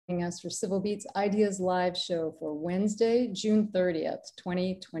us for Civil Beat's Ideas Live show for Wednesday, June 30th,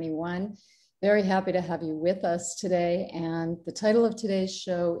 2021. Very happy to have you with us today. And the title of today's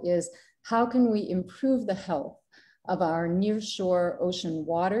show is How Can We Improve the Health of Our Nearshore Ocean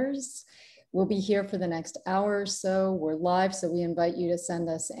Waters? We'll be here for the next hour or so. We're live, so we invite you to send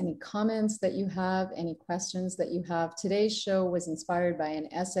us any comments that you have, any questions that you have. Today's show was inspired by an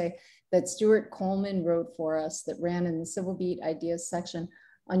essay that Stuart Coleman wrote for us that ran in the Civil Beat Ideas section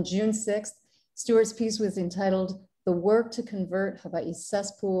on June 6th. Stuart's piece was entitled, The Work to Convert Hawaii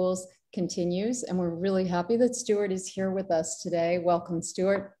Cesspools Continues, and we're really happy that Stuart is here with us today. Welcome,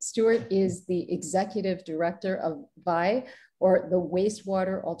 Stuart. Stuart is the Executive Director of VI, or the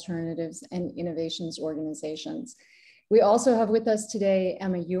Wastewater Alternatives and Innovations Organizations. We also have with us today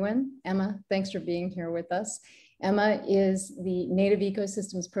Emma Yuen. Emma, thanks for being here with us. Emma is the Native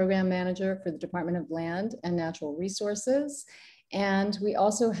Ecosystems Program Manager for the Department of Land and Natural Resources. And we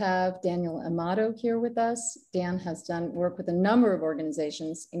also have Daniel Amato here with us. Dan has done work with a number of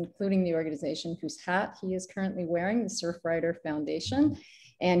organizations, including the organization whose hat he is currently wearing, the Surfrider Foundation,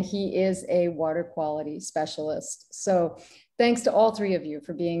 and he is a water quality specialist. So thanks to all three of you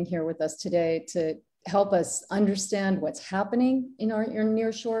for being here with us today to help us understand what's happening in our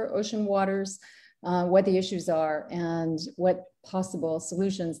nearshore ocean waters, what the issues are, and what possible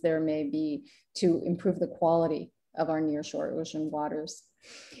solutions there may be to improve the quality of our nearshore ocean waters.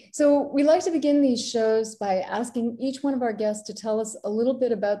 So we like to begin these shows by asking each one of our guests to tell us a little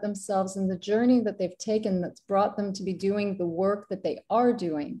bit about themselves and the journey that they've taken that's brought them to be doing the work that they are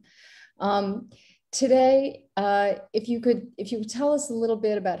doing. Today, if you could tell us a little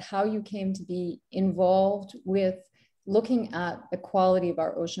bit about how you came to be involved with looking at the quality of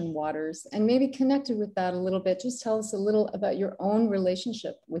our ocean waters, and maybe connected with that a little bit, just tell us a little about your own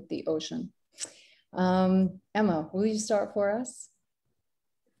relationship with the ocean. Emma, will you start for us?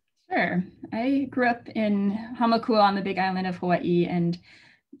 Sure. I grew up in Hamakua on the Big Island of Hawaii, and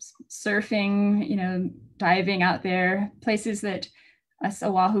surfing, diving out there, places that us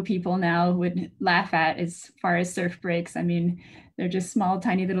Oahu people now would laugh at as far as surf breaks. I mean, they're just small,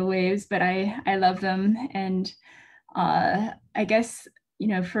 tiny little waves, but I love them. And I guess,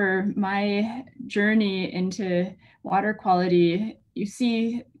 for my journey into water quality, you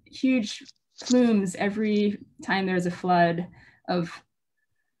see huge plumes every time there's a flood of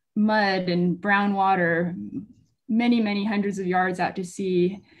mud and brown water, many, many hundreds of yards out to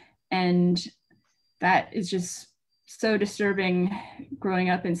sea. And that is just so disturbing growing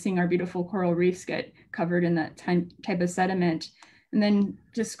up and seeing our beautiful coral reefs get covered in that type of sediment. And then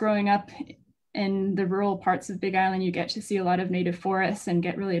just growing up in the rural parts of Big Island, you get to see a lot of native forests and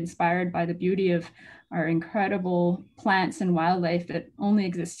get really inspired by the beauty of our incredible plants and wildlife that only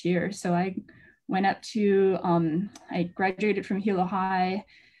exists here. So I went up to, I graduated from Hilo High,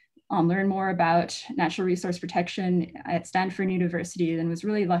 learned more about natural resource protection at Stanford University, and was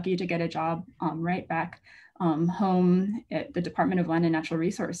really lucky to get a job right back home at the Department of Land and Natural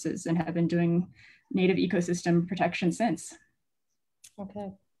Resources, and have been doing native ecosystem protection since.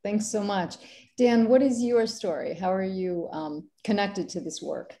 Okay, thanks so much. Dan, what is your story? How are you connected to this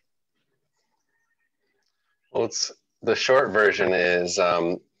work? Well, the short version is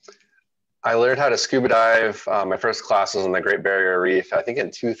I learned how to scuba dive. My first class was on the Great Barrier Reef, I think in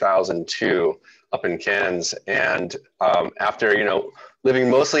 2002 up in Cairns. And after, living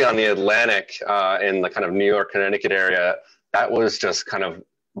mostly on the Atlantic in the kind of New York, Connecticut area, that was just kind of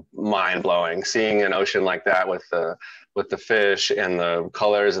mind blowing. Seeing an ocean like that with the fish and the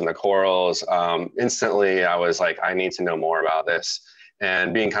colors and the corals, instantly I was like, I need to know more about this.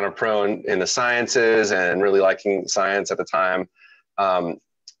 And being kind of prone in the sciences and really liking science at the time,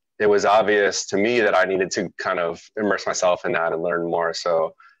 it was obvious to me that I needed to kind of immerse myself in that and learn more.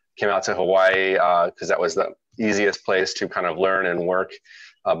 So came out to Hawaii because that was the easiest place to kind of learn and work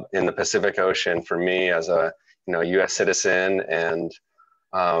in the Pacific Ocean for me as a U.S. citizen. And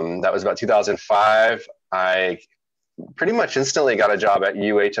that was about 2005. I pretty much instantly got a job at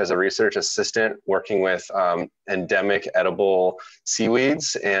UH as a research assistant working with endemic edible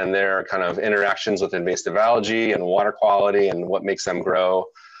seaweeds and their kind of interactions with invasive algae and water quality and what makes them grow.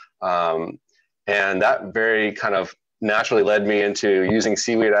 And that very kind of naturally led me into using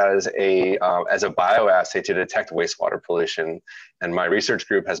seaweed as a bioassay to detect wastewater pollution. And my research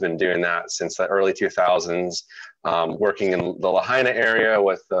group has been doing that since the early 2000s, working in the Lahaina area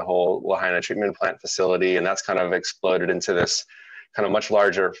with the whole Lahaina treatment plant facility. And that's kind of exploded into this kind of much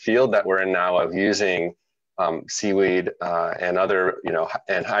larger field that we're in now of using seaweed and other,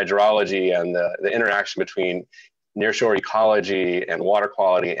 and hydrology and the interaction between nearshore ecology and water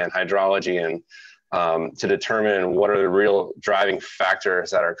quality and hydrology and to determine what are the real driving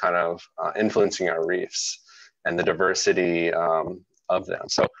factors that are kind of influencing our reefs and the diversity of them.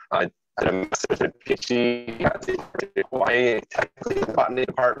 So I did a master's and PhD at the University of Hawaii, technically in the botany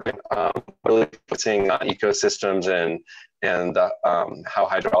department, really focusing on ecosystems and how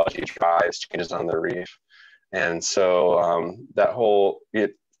hydrology drives changes on the reef. And so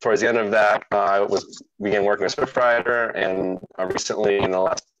towards the end of that, I began working with Surfrider, and recently in the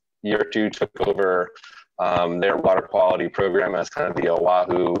last year or two took over their water quality program as kind of the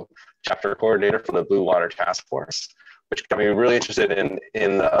Oahu chapter coordinator for the Blue Water Task Force, which got me really interested in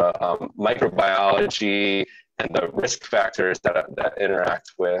the microbiology and the risk factors that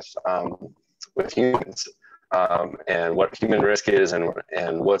interact with humans, and what human risk is,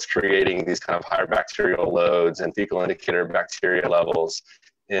 and what's creating these kind of higher bacterial loads and fecal indicator bacteria levels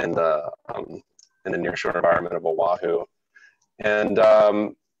in the nearshore environment of Oahu. And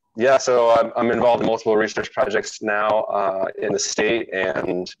yeah, so I'm involved in multiple research projects now in the state,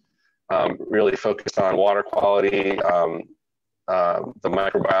 and really focused on water quality, the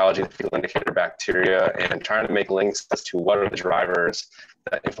microbiology, the fecal indicator bacteria, and trying to make links as to what are the drivers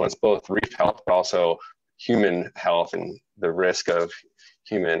that influence both reef health, but also human health and the risk of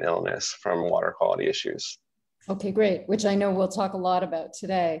human illness from water quality issues. Okay, great, which I know we'll talk a lot about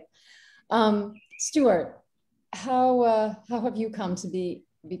today. Stuart, how have you come to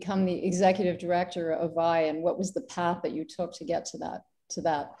become the executive director of VI, and what was the path that you took to get to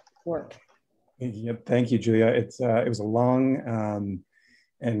that work? Yep, thank you, Julia. It was a long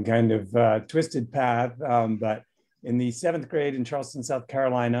and kind of twisted path, but in the 7th grade in Charleston, South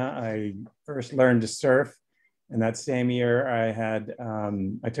Carolina, I first learned to surf. And that same year,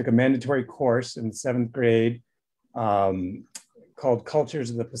 I took a mandatory course in the 7th grade called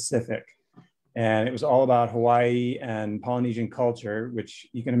Cultures of the Pacific. And it was all about Hawaii and Polynesian culture, which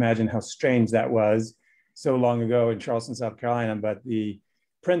you can imagine how strange that was so long ago in Charleston, South Carolina. But the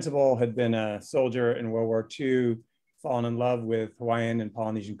principal had been a soldier in World War II, fallen in love with Hawaiian and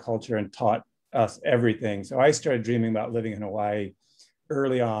Polynesian culture, and taught us everything. So I started dreaming about living in Hawaii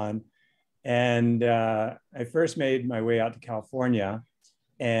early on. And I first made my way out to California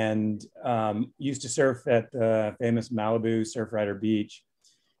and used to surf at the famous Malibu Surfrider beach.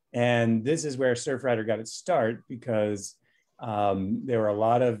 And this is where Surfrider got its start, because there were a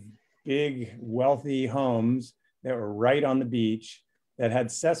lot of big, wealthy homes that were right on the beach that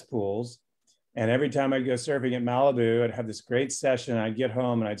had cesspools. And every time I'd go surfing at Malibu, I'd have this great session. I'd get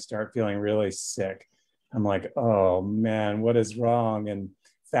home and I'd start feeling really sick. I'm like, oh man, what is wrong? And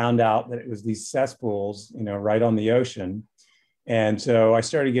found out that it was these cesspools, right on the ocean. And so I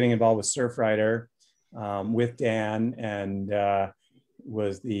started getting involved with Surfrider with Dan, and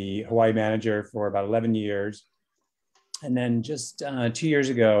was the Hawaii manager for about 11 years. And then just 2 years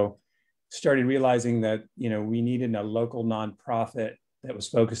ago, started realizing that, we needed a local nonprofit that was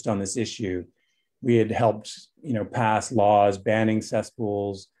focused on this issue. We had helped, pass laws banning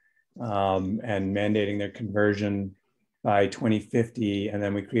cesspools and mandating their conversion by 2050. And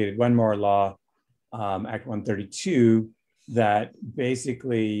then we created one more law, Act 132, that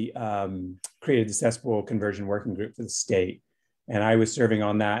basically created the cesspool conversion working group for the state. And I was serving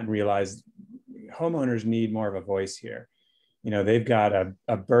on that and realized homeowners need more of a voice here. They've got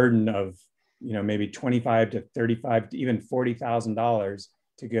a burden of, maybe $25 to $35 to even $40,000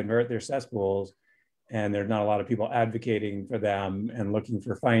 to convert their cesspools. And there's not a lot of people advocating for them and looking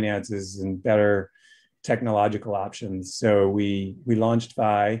for finances and better technological options. So we launched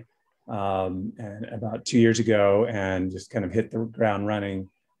VI and about 2 years ago, and just kind of hit the ground running,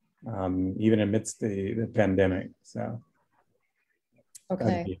 even amidst the pandemic. So.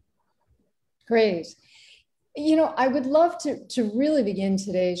 Okay, great. I would love to really begin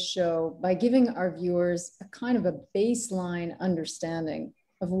today's show by giving our viewers a kind of a baseline understanding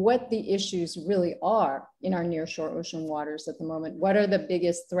of what the issues really are in our nearshore ocean waters at the moment. What are the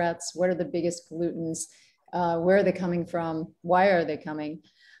biggest threats? What are the biggest pollutants? Where are they coming from? Why are they coming?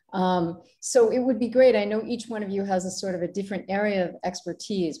 So it would be great. I know each one of you has a sort of a different area of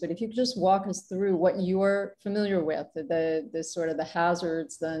expertise, but if you could just walk us through what you're familiar with, the sort of the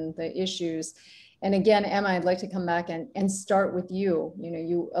hazards, then the issues. And again, Emma, I'd like to come back and start with you.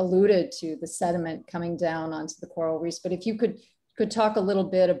 You alluded to the sediment coming down onto the coral reefs, but if you could talk a little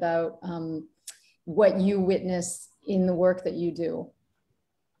bit about what you witness in the work that you do.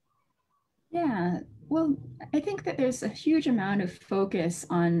 Yeah, well, I think that there's a huge amount of focus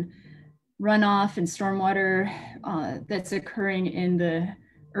on runoff and stormwater that's occurring in the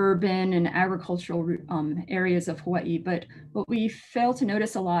urban and agricultural areas of Hawaii. But what we fail to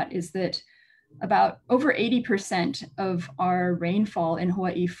notice a lot is that about over 80% of our rainfall in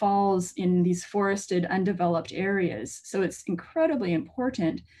Hawaii falls in these forested, undeveloped areas. So it's incredibly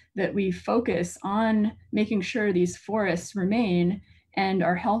important that we focus on making sure these forests remain and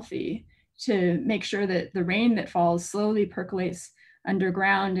are healthy, to make sure that the rain that falls slowly percolates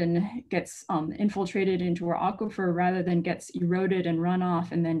underground and gets infiltrated into our aquifer rather than gets eroded and run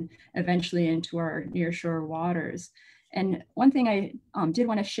off and then eventually into our nearshore waters. And one thing I did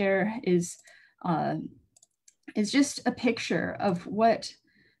want to share is just a picture of what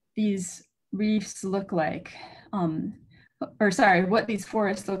these reefs look like, what these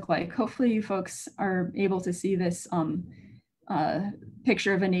forests look like. Hopefully you folks are able to see this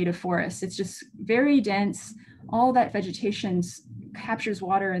picture of a native forest. It's just very dense. All that vegetation captures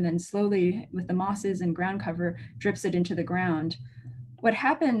water and then slowly with the mosses and ground cover drips it into the ground. What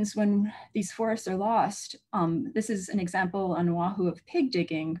happens when these forests are lost, this is an example on Oahu of pig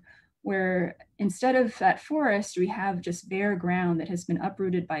digging, where instead of that forest, we have just bare ground that has been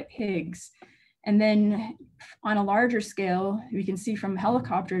uprooted by pigs. And then on a larger scale, we can see from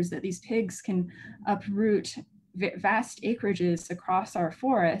helicopters that these pigs can uproot vast acreages across our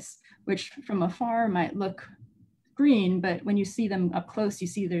forests, which from afar might look green, but when you see them up close, you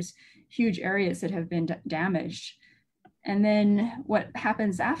see there's huge areas that have been damaged. And then what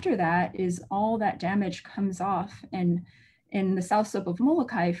happens after that is all that damage comes off, and in the south slope of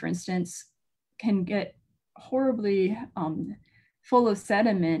Molokai, for instance, can get horribly full of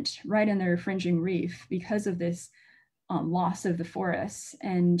sediment right in their fringing reef because of this loss of the forests.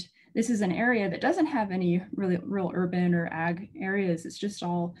 And this is an area that doesn't have any real urban or ag areas. It's just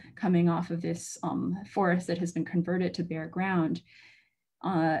all coming off of this forest that has been converted to bare ground.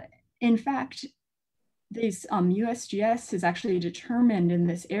 In fact, this USGS has actually determined in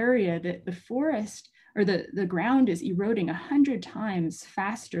this area that the forest or the ground is eroding 100 times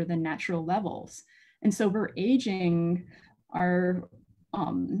faster than natural levels. And so we're aging our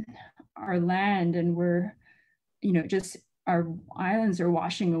land, and we're, just our islands are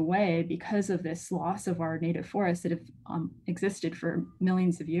washing away because of this loss of our native forests that have existed for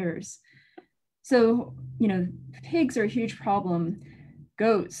millions of years. So, pigs are a huge problem.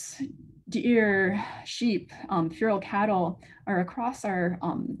 Goats, deer, sheep, feral cattle are across our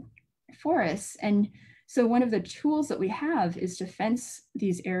forests. And so one of the tools that we have is to fence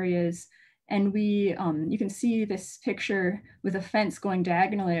these areas. And we, you can see this picture with a fence going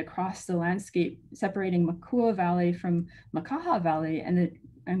diagonally across the landscape, separating Makua Valley from Makaha Valley, and the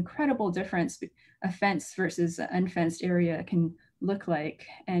incredible difference a fence versus an unfenced area can look like.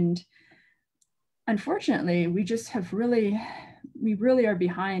 And unfortunately, we really are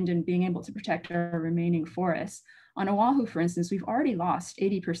behind in being able to protect our remaining forests. On Oahu, for instance, we've already lost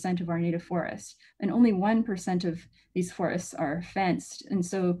 80% of our native forests, and only 1% of these forests are fenced. And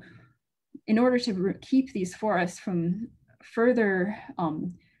so in order to keep these forests from further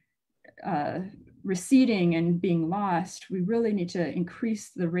receding and being lost, we really need to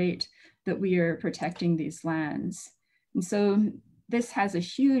increase the rate that we are protecting these lands. And so this has a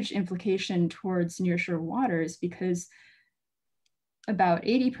huge implication towards nearshore waters, because about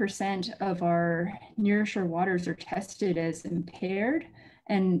 80% of our nearshore waters are tested as impaired,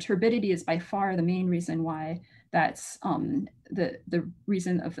 and turbidity is by far the main reason why that's the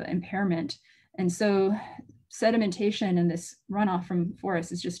reason of the impairment. And so sedimentation and this runoff from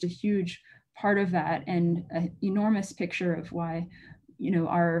forests is just a huge part of that, and an enormous picture of why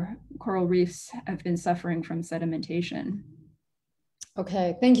our coral reefs have been suffering from sedimentation.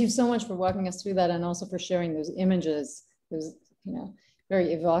 Okay, thank you so much for walking us through that, and also for sharing those images, those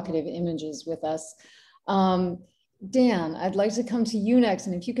very evocative images with us. Dan, I'd like to come to you next,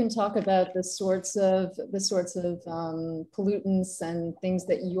 and if you can talk about the sorts of pollutants and things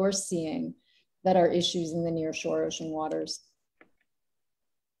that you're seeing that are issues in the nearshore ocean waters.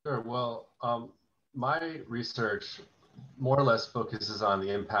 Sure. Well, my research more or less focuses on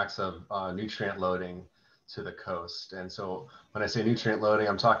the impacts of nutrient loading to the coast. And so when I say nutrient loading,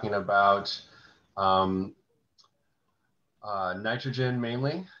 I'm talking about nitrogen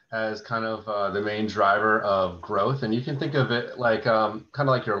mainly as kind of the main driver of growth. And you can think of it like kind of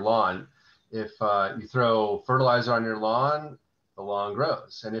like your lawn. If you throw fertilizer on your lawn, the lawn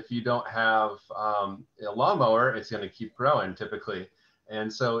grows. And if you don't have a lawnmower, it's going to keep growing typically.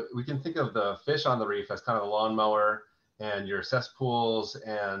 And so we can think of the fish on the reef as kind of a lawnmower, and your cesspools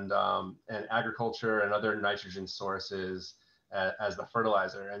and agriculture and other nitrogen sources as the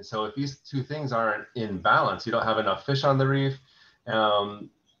fertilizer. And so if these two things aren't in balance, you don't have enough fish on the reef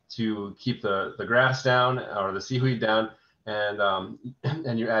to keep the grass down or the seaweed down,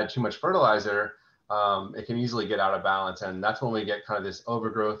 and you add too much fertilizer, it can easily get out of balance. And that's when we get kind of this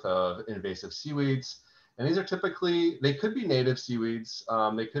overgrowth of invasive seaweeds. And these are typically, they could be native seaweeds,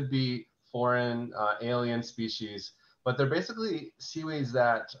 they could be foreign alien species, but they're basically seaweeds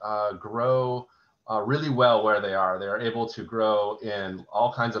that grow really well where they are. They're able to grow in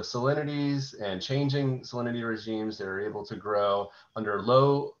all kinds of salinities and changing salinity regimes. They're able to grow under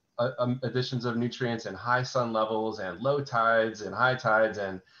low additions of nutrients and high sun levels and low tides and high tides.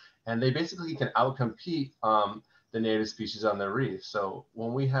 And they basically can outcompete the native species on the reef. So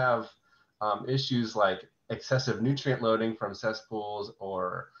when we have issues like excessive nutrient loading from cesspools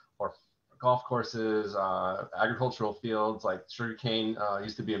or golf courses, agricultural fields, like sugarcane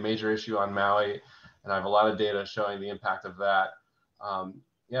used to be a major issue on Maui, and I have a lot of data showing the impact of that.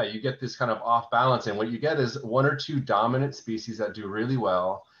 Yeah, you get this kind of off balance, and what you get is one or two dominant species that do really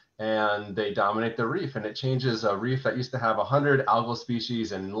well, and they dominate the reef, and it changes a reef that used to have 100 algal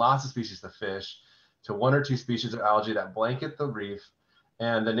species and lots of species of fish to one or two species of algae that blanket the reef.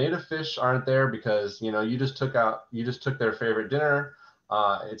 And the native fish aren't there because, you know, you just took their favorite dinner.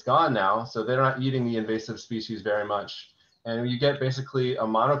 It's gone now, so they're not eating the invasive species very much. And you get basically a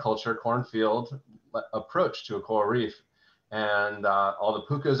monoculture cornfield approach to a coral reef. And all the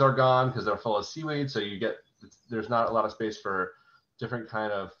pukas are gone because they're full of seaweed. So there's not a lot of space for different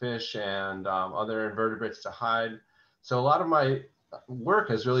kind of fish and other invertebrates to hide. So a lot of my work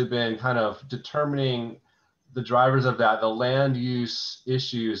has really been kind of determining the drivers of that, the land use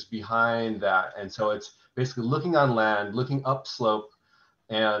issues behind that. And so it's basically looking on land, looking upslope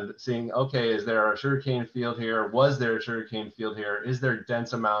and seeing, okay, is there a sugarcane field here? Was there a sugarcane field here? Is there a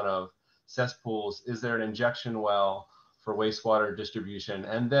dense amount of cesspools? Is there an injection well for wastewater distribution?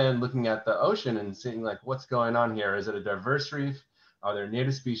 And then looking at the ocean and seeing like, what's going on here? Is it a diverse reef? Are there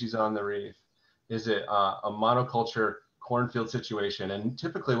native species on the reef? Is it a monoculture cornfield situation? And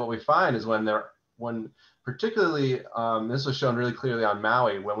typically what we find is when particularly, this was shown really clearly on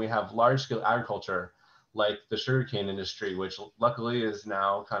Maui, when we have large scale agriculture, like the sugarcane industry, which luckily is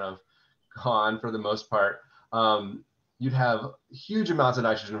now kind of gone for the most part, you'd have huge amounts of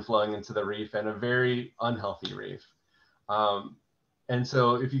nitrogen flowing into the reef and a very unhealthy reef. And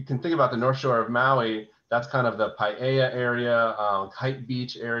so if you can think about the North Shore of Maui, that's kind of the Paia area, Kite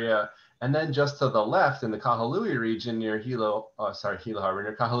Beach area. And then just to the left in the Kahului region near Hilo Harbor,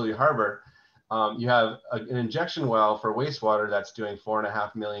 near Kahului Harbor, you have an injection well for wastewater that's doing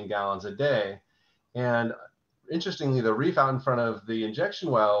 4.5 million gallons a day. And interestingly, the reef out in front of the injection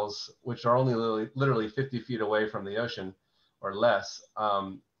wells, which are only literally 50 feet away from the ocean or less,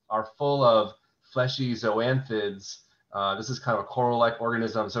 are full of fleshy zoanthids. This is kind of a coral-like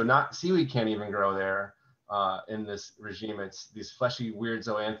organism. So seaweed can't even grow there in this regime. It's these fleshy, weird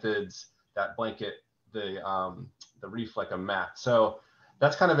zoanthids that blanket the reef like a mat. So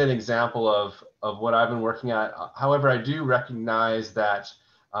that's kind of an example of what I've been working at. However, I do recognize that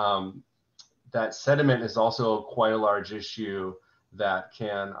that sediment is also quite a large issue that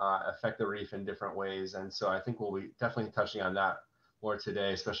can affect the reef in different ways. And so I think we'll be definitely touching on that more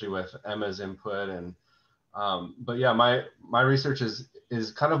today, especially with Emma's input. And but yeah, my research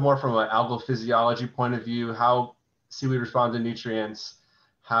is kind of more from an algal physiology point of view, how seaweed respond to nutrients,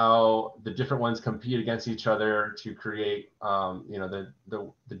 how the different ones compete against each other to create you know,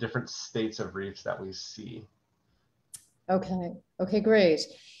 the different states of reefs that we see. Okay, great.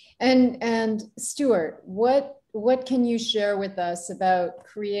 And Stuart, what can you share with us about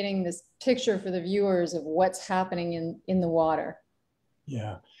creating this picture for the viewers of what's happening in the water?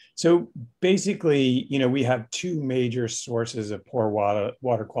 Yeah. So basically, you know, we have two major sources of poor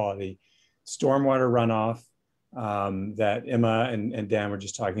water quality: stormwater runoff that Emma and Dan were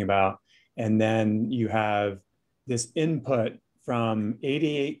just talking about, and then you have this input from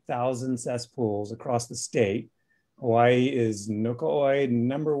 88,000 cesspools across the state. Hawaii is Nukaoi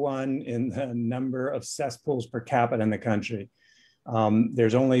 #1 in the number of cesspools per capita in the country.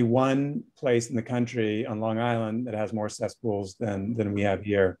 There's only one place in the country on Long Island that has more cesspools than we have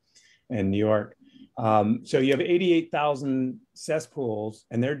here in New York. So you have 88,000 cesspools,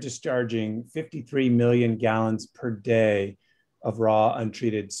 and they're discharging 53 million gallons per day of raw,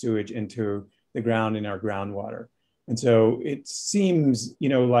 untreated sewage into the ground in our groundwater. And so it seems, you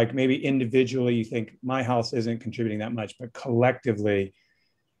know, like maybe individually you think my house isn't contributing that much, but collectively,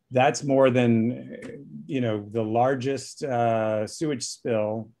 that's more than, you know, the largest sewage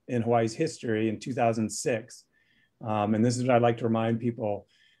spill in Hawaii's history in 2006. And this is what I'd like to remind people.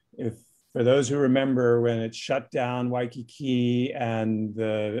 For those who remember when it shut down Waikiki and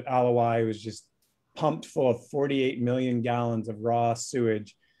the Alawai was just pumped full of 48 million gallons of raw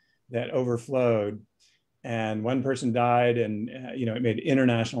sewage that overflowed, and one person died, and you know, it made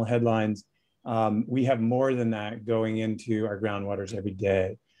international headlines. we have more than that going into our groundwaters every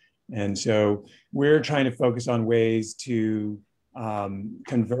day. And so we're trying to focus on ways to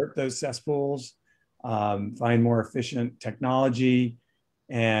convert those cesspools, find more efficient technology,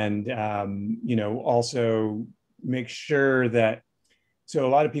 and also make sure that, so a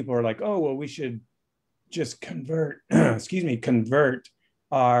lot of people are like, oh, well, we should just convert, convert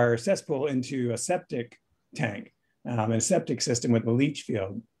our cesspool into a septic tank and a septic system with a leach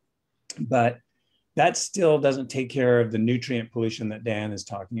field. But that still doesn't take care of the nutrient pollution that Dan is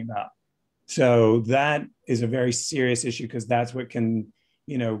talking about. So that is a very serious issue, because that's what can,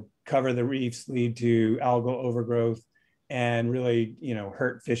 cover the reefs, lead to algal overgrowth, and really,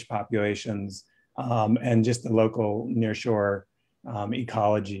 hurt fish populations and just the local nearshore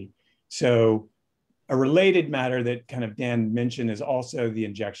ecology. So a related matter that kind of Dan mentioned is also the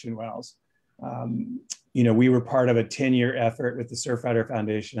injection wells. We were part of a 10-year effort with the Surfrider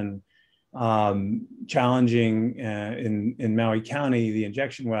Foundation, challenging in Maui County the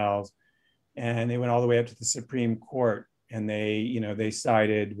injection wells, and they went all the way up to the Supreme Court, and they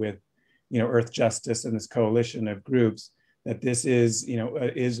sided with Earth Justice and this coalition of groups that this is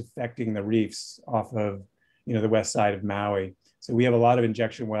is affecting the reefs off of the west side of Maui. So we have a lot of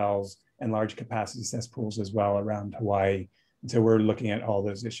injection wells and large capacity cesspools as well around Hawaii. And so we're looking at all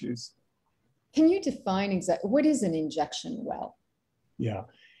those issues. Can you define exactly what is an injection well? Yeah,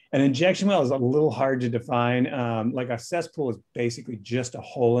 an injection well is a little hard to define. Like a cesspool is basically just a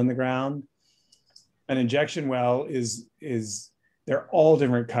hole in the ground. An injection well is they're all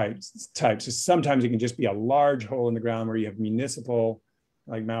different types. So sometimes it can just be a large hole in the ground where you have municipal,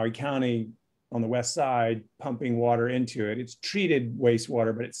 like Maui County on the west side, pumping water into it. It's treated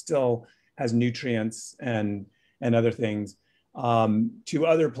wastewater, but it still has nutrients and other things. To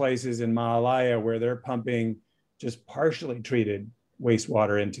other places in Maalaea where they're pumping just partially treated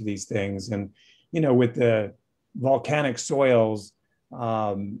wastewater into these things. And, with the volcanic soils,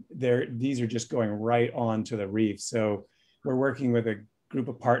 these are just going right onto the reef. So we're working with a group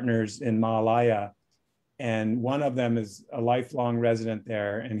of partners in Maalaea, and one of them is a lifelong resident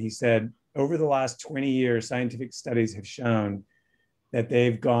there. And he said, over the last 20 years, scientific studies have shown that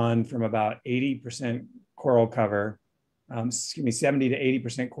they've gone from about 80% coral cover, 70 to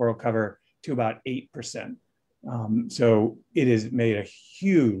 80% coral cover to about 8%. So it has made a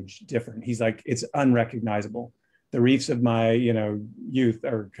huge difference. He's like, it's unrecognizable. The reefs of my, youth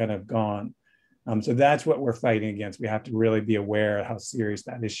are kind of gone. So that's what we're fighting against. We have to really be aware of how serious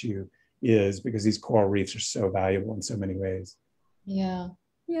that issue is, because these coral reefs are so valuable in so many ways. Yeah.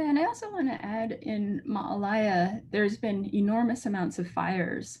 Yeah, and I also want to add, in Maalaea, there's been enormous amounts of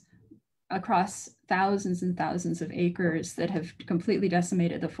fires across thousands and thousands of acres that have completely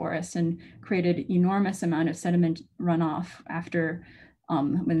decimated the forest and created enormous amount of sediment runoff after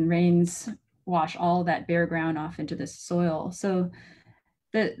when rains wash all that bare ground off into the soil. So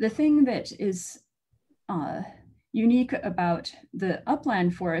the thing that is unique about the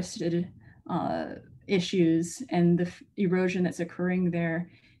upland forested issues and the erosion that's occurring there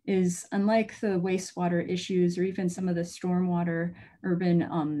is, unlike the wastewater issues or even some of the stormwater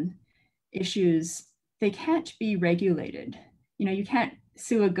urban issues, they can't be regulated. You can't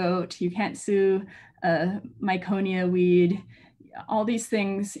sue a goat, you can't sue a Myconia weed, all these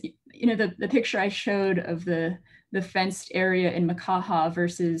things. The picture I showed of the fenced area in Makaha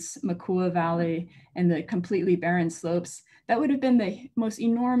versus Makua Valley and the completely barren slopes, that would have been the most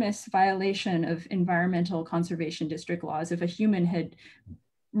enormous violation of environmental conservation district laws if a human had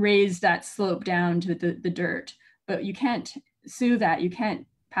raised that slope down to the dirt. But you can't sue that, you can't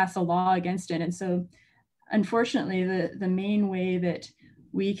pass a law against it. And so unfortunately, the main way that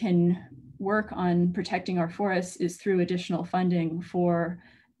we can work on protecting our forests is through additional funding for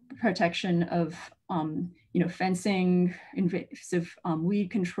protection of fencing, invasive weed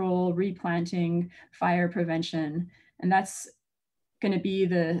control, replanting, fire prevention. And that's going to be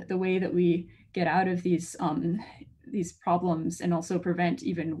the way that we get out of these problems, and also prevent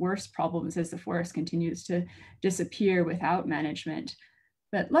even worse problems as the forest continues to disappear without management.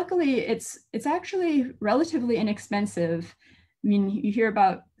 But luckily, it's actually relatively inexpensive. I mean, you hear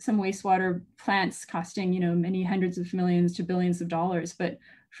about some wastewater plants costing, many hundreds of millions to billions of dollars. But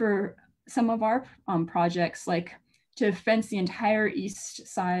for some of our projects, like to fence the entire east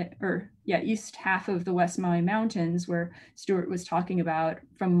half of the West Maui Mountains, where Stuart was talking about,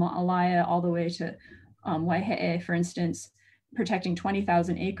 from Maalaea all the way to Waihe'e, for instance, protecting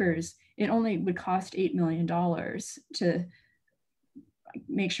 20,000 acres, it only would cost $8 million to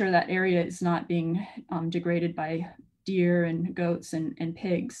make sure that area is not being degraded by deer and goats and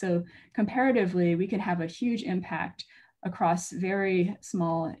pigs. So comparatively, we can have a huge impact across very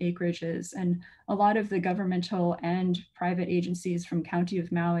small acreages. And a lot of the governmental and private agencies, from County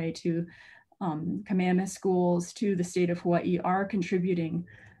of Maui to Kamehameha schools to the state of Hawaii, are contributing,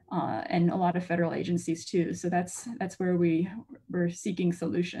 and a lot of federal agencies too. So that's where we're seeking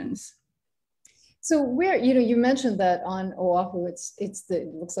solutions. So where, you mentioned that on Oahu, it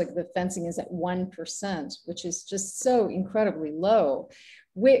looks like the fencing is at 1%, which is just so incredibly low.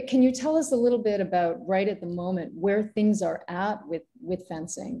 Can you tell us a little bit about, right at the moment, where things are at with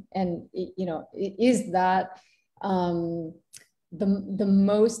fencing? And, is that the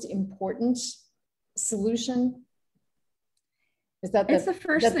most important solution? It's the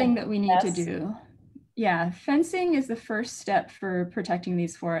first thing that we need to do. Yeah, fencing is the first step for protecting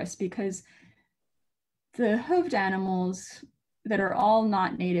these forests, because the hoofed animals that are all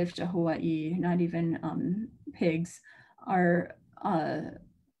not native to Hawaii, not even pigs, are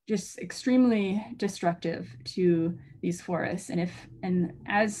just extremely destructive to these forests. And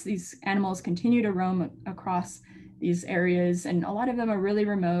as these animals continue to roam across these areas, and a lot of them are really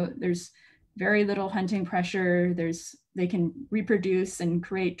remote, there's very little hunting pressure. They can reproduce and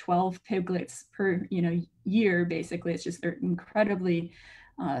create 12 piglets per year, basically. It's just, they're incredibly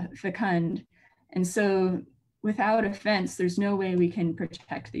fecund. And so without a fence, there's no way we can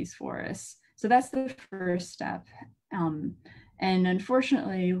protect these forests. So that's the first step. And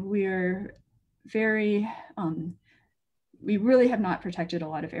unfortunately, we really have not protected a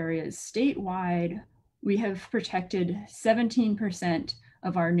lot of areas. Statewide, we have protected 17%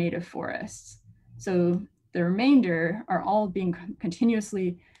 of our native forests. So the remainder are all being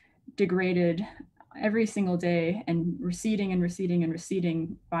continuously degraded every single day and receding and receding and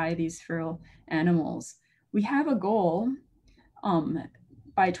receding by these feral animals. We have a goal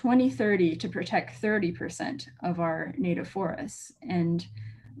by 2030 to protect 30% of our native forests. And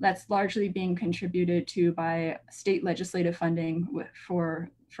that's largely being contributed to by state legislative funding for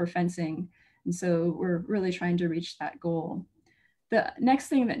fencing. And so we're really trying to reach that goal. The next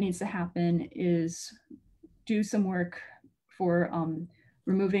thing that needs to happen is do some work for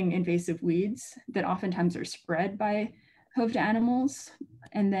removing invasive weeds that oftentimes are spread by hoofed animals.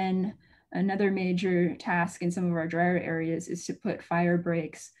 And then another major task in some of our drier areas is to put fire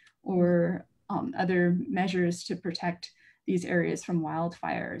breaks or other measures to protect these areas from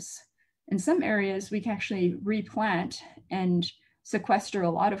wildfires. In some areas, we can actually replant and sequester a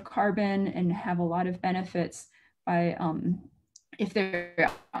lot of carbon and have a lot of benefits by if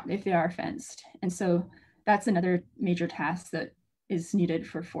they are fenced. And so that's another major task that is needed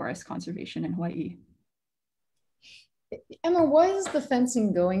for forest conservation in Hawaii. Emma, why is the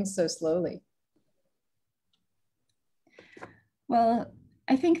fencing going so slowly? Well,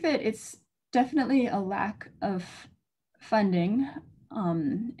 I think that it's definitely a lack of funding,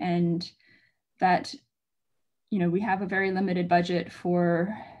 and that we have a very limited budget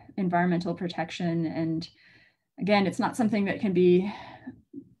for environmental protection. And again, it's not something that can be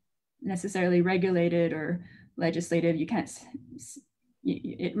necessarily regulated or legislative. You can't,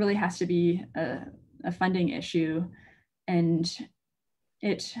 it really has to be a funding issue. And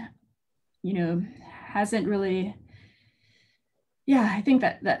it, hasn't really, I think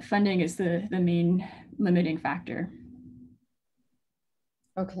that funding is the main limiting factor.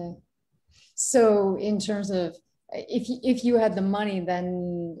 Okay. So in terms of, if you had the money,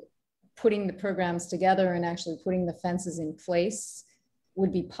 then putting the programs together and actually putting the fences in place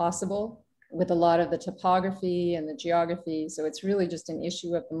would be possible with a lot of the topography and the geography. So it's really just an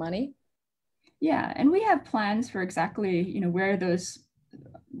issue of the money. Yeah, and we have plans for exactly, where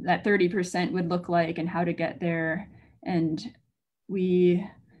that 30% would look like and how to get there. And we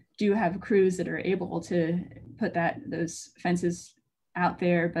do have crews that are able to put those fences out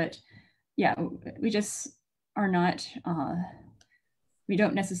there, but yeah, we just are not, we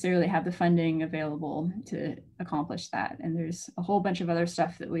don't necessarily have the funding available to accomplish that. And there's a whole bunch of other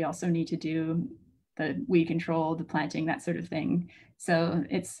stuff that we also need to do, the weed control, the planting, that sort of thing. So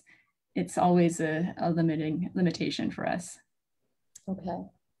it's always a limitation for us.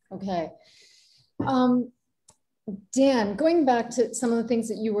 Okay. Dan, going back to some of the things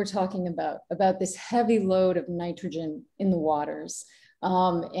that you were talking about this heavy load of nitrogen in the waters,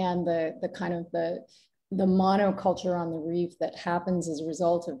 and the kind of the monoculture on the reef that happens as a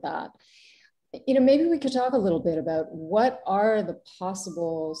result of that. Maybe we could talk a little bit about what are the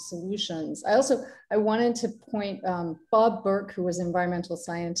possible solutions. I wanted to point, Bob Burke, who was an environmental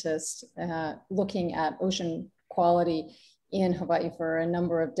scientist looking at ocean quality in Hawaii for a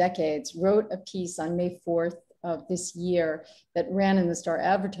number of decades, wrote a piece on May 4th of this year that ran in the Star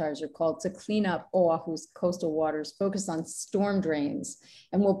Advertiser called "To Clean Up Oahu's Coastal Waters, Focus on Storm Drains."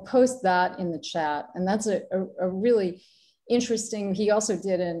 And we'll post that in the chat. And that's a really interesting, he also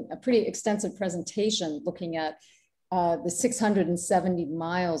did a pretty extensive presentation looking at the 670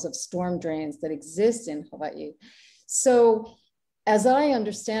 miles of storm drains that exist in Hawaii. So as I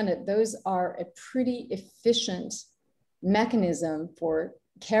understand it, those are a pretty efficient mechanism for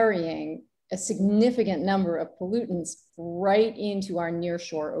carrying a significant number of pollutants right into our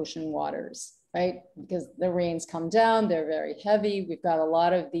nearshore ocean waters, right? Because the rains come down, they're very heavy. We've got a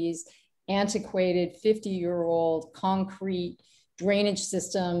lot of these antiquated 50-year-old concrete drainage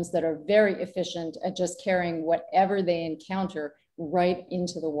systems that are very efficient at just carrying whatever they encounter right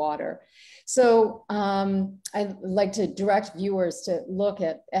into the water. So I'd like to direct viewers to look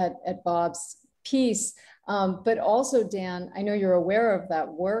at Bob's piece, but also, Dan, I know you're aware of that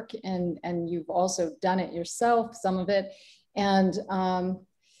work and you've also done it yourself, some of it. And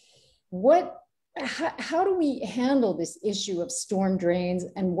how do we handle this issue of storm drains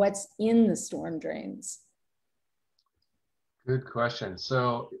and what's in the storm drains? Good question.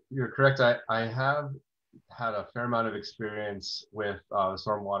 So you're correct. I have had a fair amount of experience with the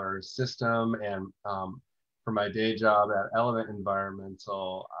stormwater system, and for my day job at Element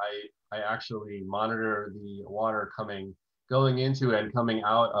Environmental, I actually monitor the water going into and coming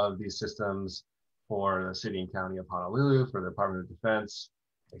out of these systems for the city and county of Honolulu, for the Department of Defense,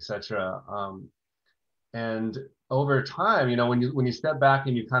 etc. And over time, you know, when you step back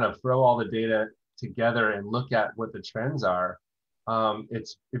and you kind of throw all the data together and look at what the trends are, it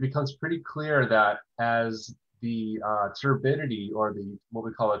becomes pretty clear that as the turbidity, or what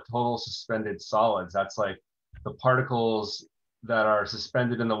we call a total suspended solids, that's like the particles that are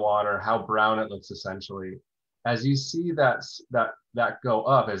suspended in the water, how brown it looks essentially. As you see that go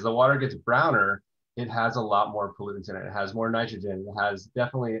up, as the water gets browner, it has a lot more pollutants in it. It has more nitrogen. It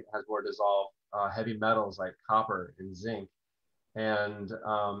definitely has more dissolved heavy metals like copper and zinc. And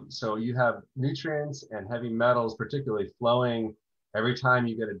so you have nutrients and heavy metals particularly flowing every time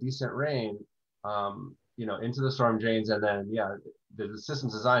you get a decent rain, you know, into the storm drains. And then, yeah, the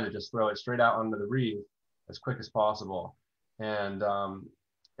system's designed to just throw it straight out onto the reef as quick as possible. And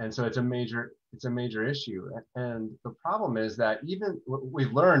so it's a major issue. And the problem is that even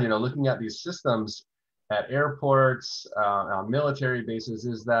we've learned, you know, looking at these systems at airports, on military bases,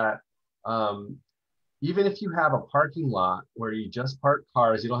 is that even if you have a parking lot where you just park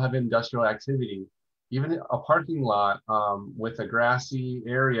cars, you don't have industrial activity, even a parking lot with a grassy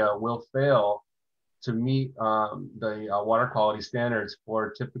area will fail to meet the water quality standards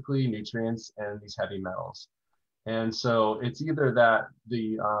for typically nutrients and these heavy metals. And so it's either that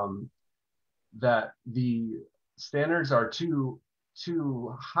the standards are too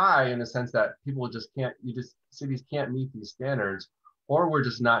high in the sense that cities can't meet these standards, or we're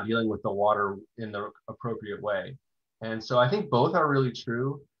just not dealing with the water in the appropriate way. And so I think both are really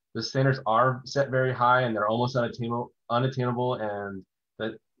true. The standards are set very high and they're almost unattainable, and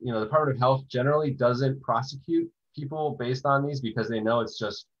that, you know, the Department of Health generally doesn't prosecute people based on these because they know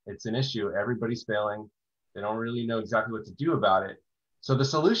it's an issue. Everybody's failing. They don't really know exactly what to do about it. So the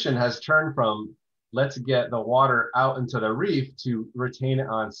solution has turned from let's get the water out into the reef to retain it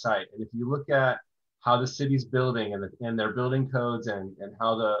on site. And if you look at how the city's building and their building codes and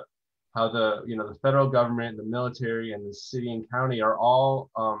how the you know, the federal government, the military, and the city and county are all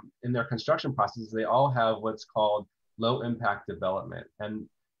in their construction processes, they all have what's called low impact development. And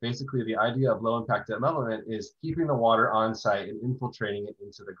basically the idea of low impact development is keeping the water on site and infiltrating it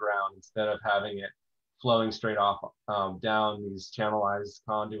into the ground instead of having it flowing straight off down these channelized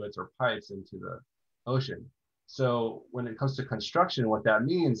conduits or pipes into the ocean. So when it comes to construction, what that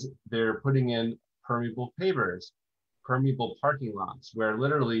means, they're putting in permeable pavers, permeable parking lots, where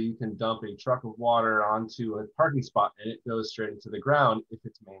literally you can dump a truck of water onto a parking spot and it goes straight into the ground if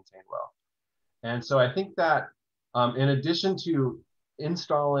it's maintained well. And so I think that in addition to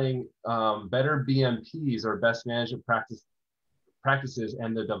installing better BMPs, or best management practices,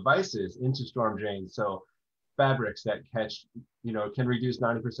 and the devices into storm drains, so fabrics that catch, you know, can reduce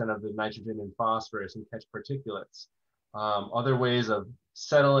 90% of the nitrogen and phosphorus and catch particulates. Other ways of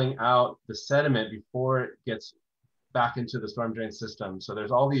settling out the sediment before it gets back into the storm drain system. So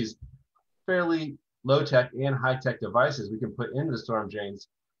there's all these fairly low-tech and high-tech devices we can put into the storm drains.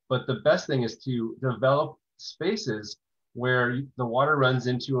 But the best thing is to develop spaces where the water runs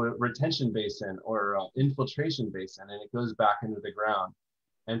into a retention basin or an infiltration basin and it goes back into the ground.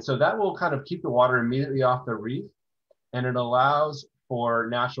 And so that will kind of keep the water immediately off the reef, and it allows for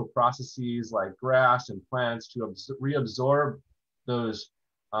natural processes like grass and plants to reabsorb those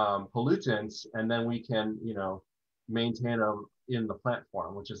pollutants, and then we can, maintain them in the plant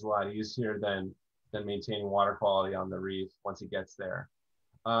form, which is a lot easier than maintaining water quality on the reef once it gets there.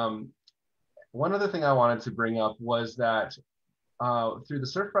 One other thing I wanted to bring up was that through the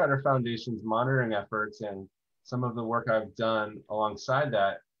Surfrider Foundation's monitoring efforts and some of the work I've done alongside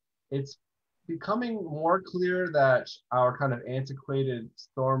that, it's becoming more clear that our kind of antiquated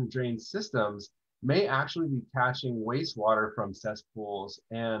storm drain systems may actually be catching wastewater from cesspools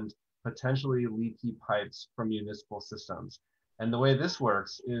and potentially leaky pipes from municipal systems. And the way this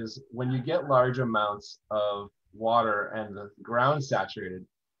works is when you get large amounts of water and the ground saturated,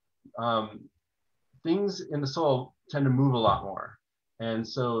 things in the soil tend to move a lot more. And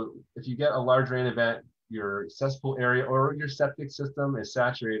so if you get a large rain event, your cesspool area or your septic system is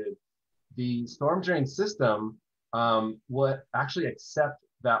saturated, the storm drain system will actually accept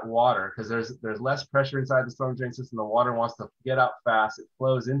that water because there's less pressure inside the storm drain system. The water wants to get out fast. It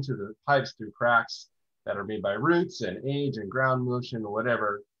flows into the pipes through cracks that are made by roots and age and ground motion or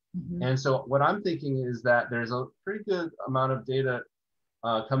whatever. Mm-hmm. And so what I'm thinking is that there's a pretty good amount of data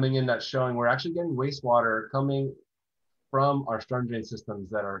coming in that's showing we're actually getting wastewater coming from our storm drain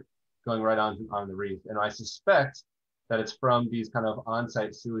systems that are going right on the reef. And I suspect that it's from these kind of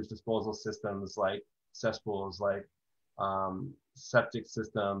on-site sewage disposal systems like cesspools, like septic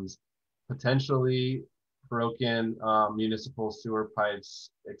systems, potentially broken municipal sewer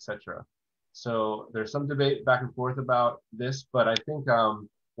pipes, etc. So there's some debate back and forth about this, but I think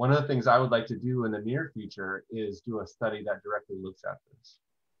one of the things I would like to do in the near future is do a study that directly looks at this.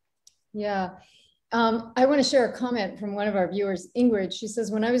 Yeah. I want to share a comment from one of our viewers, Ingrid. She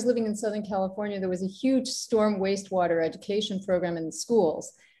says, when I was living in Southern California, there was a huge storm wastewater education program in the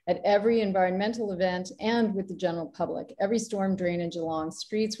schools at every environmental event and with the general public. Every storm drainage along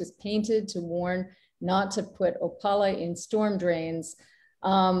streets was painted to warn not to put opala in storm drains.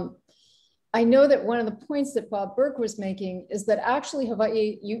 I know that one of the points that Bob Burke was making is that actually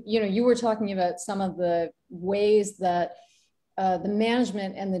Hawaii, you were talking about some of the ways that the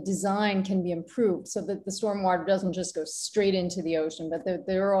management and the design can be improved so that the stormwater doesn't just go straight into the ocean, but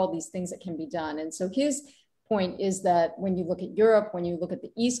there are all these things that can be done. And so his point is that when you look at Europe, when you look at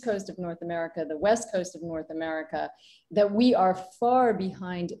the East Coast of North America, the West Coast of North America, that we are far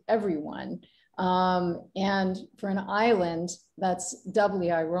behind everyone. And for an island, that's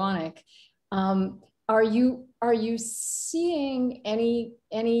doubly ironic. Are you seeing any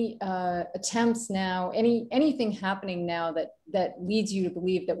attempts now, anything happening now that leads you to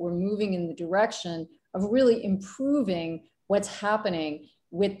believe that we're moving in the direction of really improving what's happening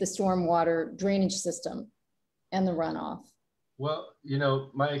with the stormwater drainage system and the runoff? Well,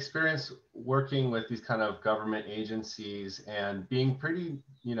 my experience working with these kind of government agencies and being pretty,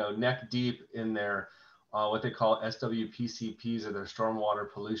 neck deep in their what they call SWPCPs, or their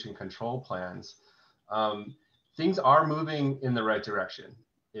stormwater pollution control plans. Things are moving in the right direction.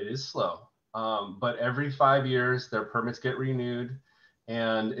 It is slow, but every 5 years their permits get renewed,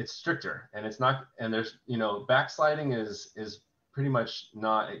 and it's stricter. And it's not, and there's, backsliding is pretty much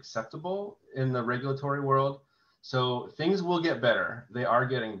not acceptable in the regulatory world. So things will get better. They are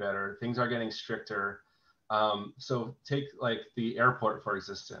getting better. Things are getting stricter. So take like the airport, for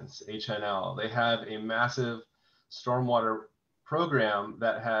instance, HNL. They have a massive stormwater program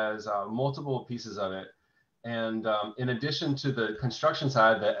that has multiple pieces of it. And in addition to the construction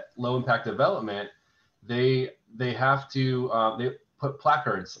side, the low impact development, they have to, they put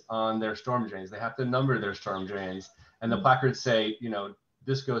placards on their storm drains. They have to number their storm drains. And the placards say,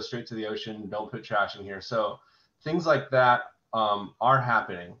 this goes straight to the ocean, don't put trash in here. So things like that are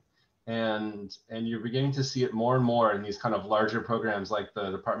happening. And you're beginning to see it more and more in these kind of larger programs like the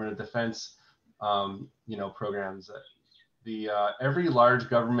Department of Defense, programs. Every large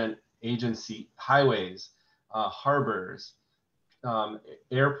government agency, highways, harbors,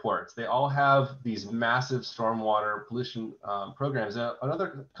 airports, they all have these massive stormwater pollution programs.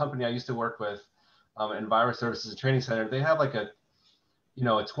 Another company I used to work with, Enviro Services Training Center, they have like a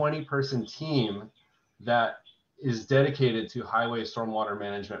 20-person team that is dedicated to highway stormwater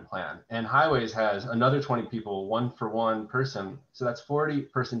management plan. And highways has another 20 people, one for one person. So that's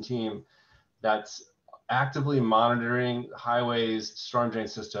 40-person team that's actively monitoring highways, storm drain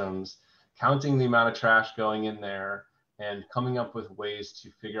systems, counting the amount of trash going in there, and coming up with ways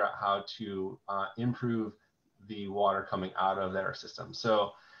to figure out how to improve the water coming out of their system.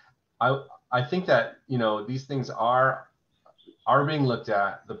 So I think that, these things are being looked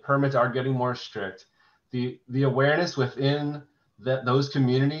at. The permits are getting more strict. The awareness within those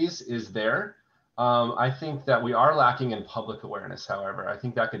communities is there. I think that we are lacking in public awareness, however. I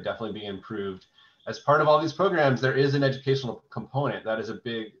think that could definitely be improved. as part of all these programs, there is an educational component that is a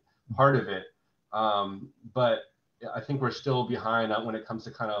big part of it. But I think we're still behind when it comes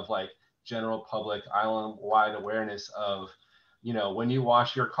to kind of like general public island-wide awareness of, you know, when you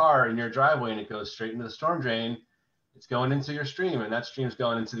wash your car in your driveway and it goes straight into the storm drain, it's going into your stream, and that stream's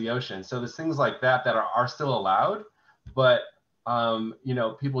going into the ocean. So there's things like that that are still allowed, but you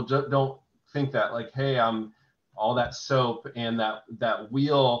know, people don't think that like, hey, all that soap and that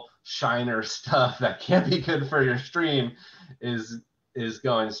wheel shiner stuff that can't be good for your stream is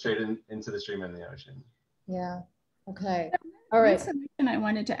going straight into the stream and the ocean. Yeah. Okay. All right. Something I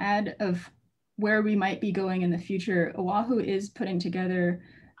wanted to add of where we might be going in the future. Oahu is putting together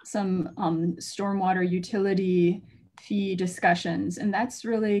some stormwater utility fee discussions, and that's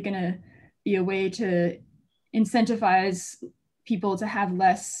really going to be a way to incentivize people to have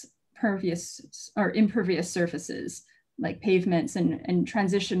less pervious or impervious surfaces like pavements, and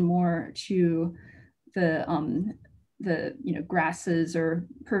transition more to the you know, grasses or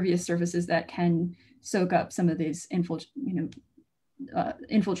pervious surfaces that can soak up some of these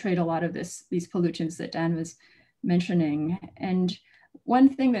infiltrate a lot of these pollutants that Dan was mentioning. And one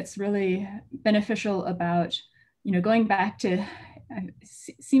thing that's really beneficial about, you know, going back to,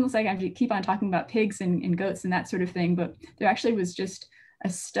 seems like I keep on talking about pigs and goats and that sort of thing, but there actually was just a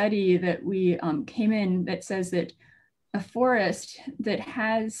study that we came in that says that a forest that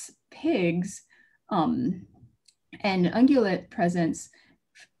has pigs and ungulate presence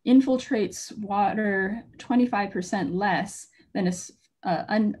infiltrates water 25% less than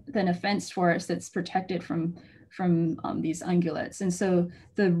a fenced forest that's protected from these ungulates. And so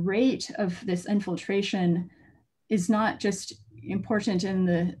the rate of this infiltration is not just important in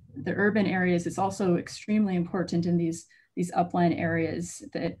the urban areas, it's also extremely important in these upland areas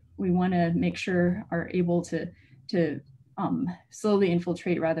that we want to make sure are able to slowly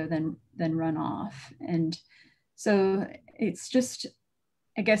infiltrate rather than run off. And so it's just,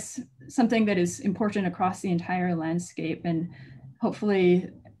 I guess, something that is important across the entire landscape, and hopefully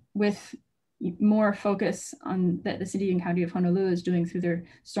with more focus on that the city and county of Honolulu is doing through their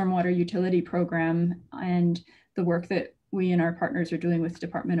stormwater utility program and the work that we and our partners are doing with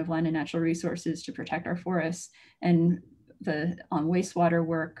Department of Land and Natural Resources to protect our forests, and the wastewater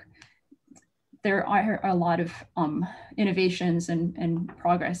work. There are a lot of innovations and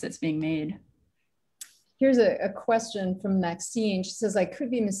progress that's being made. Here's a question from Maxine. She says, I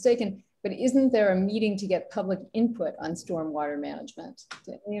could be mistaken, but isn't there a meeting to get public input on stormwater management?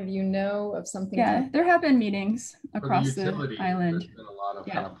 Do any of you know of something? Yeah, there have been meetings across the island. There's been a lot of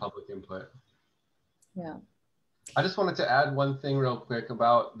kind of public input. Yeah. I just wanted to add one thing real quick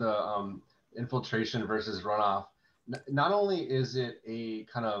about the infiltration versus runoff. Not only is it a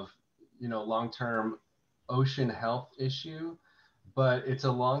kind of, you know, long-term ocean health issue, but it's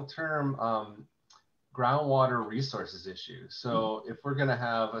a long-term groundwater resources issue. So if we're going to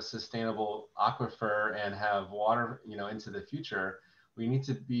have a sustainable aquifer and have water, you know, into the future, we need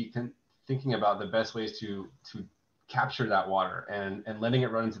to be thinking about the best ways to capture that water, and letting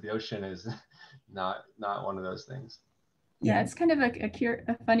it run into the ocean is not one of those things. Yeah, it's kind of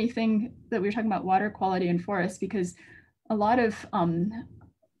a funny thing that we were talking about water quality in forests, because a lot of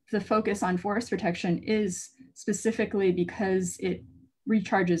the focus on forest protection is specifically because it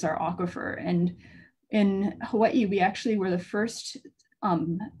recharges our aquifer. And in Hawaii, we actually were the first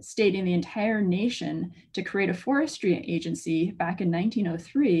state in the entire nation to create a forestry agency back in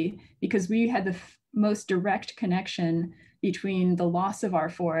 1903, because we had the most direct connection between the loss of our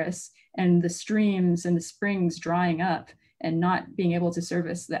forests and the streams and the springs drying up and not being able to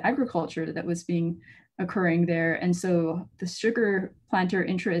service the agriculture that was occurring there. And so the sugar planter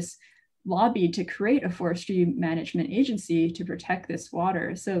interests lobbied to create a forestry management agency to protect this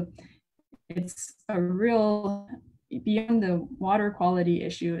water. So it's a real, beyond the water quality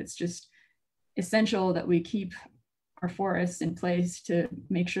issue, it's just essential that we keep our forests in place to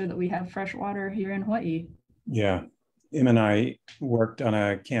make sure that we have fresh water here in Hawaii. Yeah, Im and I worked on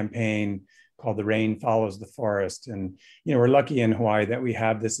a campaign called The Rain Follows the Forest. And, you know, we're lucky in Hawaii that we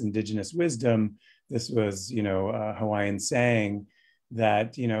have this indigenous wisdom. This was, you know, a Hawaiian saying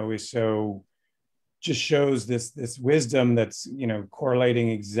that, you know, is so just shows this wisdom that's, you know, correlating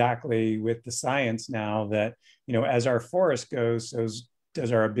exactly with the science now that, you know, as our forest goes, so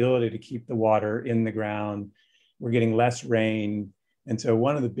does our ability to keep the water in the ground. We're getting less rain. And so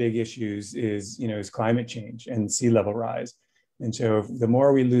one of the big issues is, you know, is climate change and sea level rise. And so the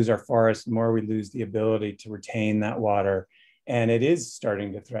more we lose our forests, the more we lose the ability to retain that water. And it is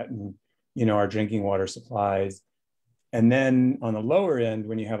starting to threaten, you know, our drinking water supplies. And then on the lower end,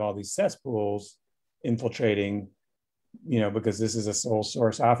 when you have all these cesspools infiltrating, because this is a sole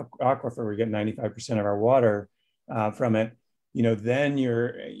source aquifer, we get 95% of our water from it, then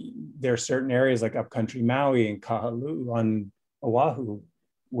there are certain areas like upcountry Maui and Kahaluu on Oahu,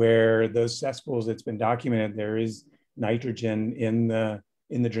 where those cesspools, it's been documented, there is nitrogen in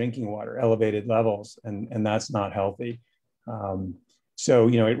the drinking water, elevated levels, and that's not healthy. So,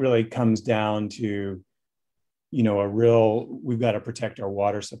 it really comes down to, we've got to protect our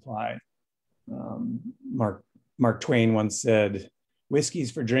water supply. Mark Twain once said,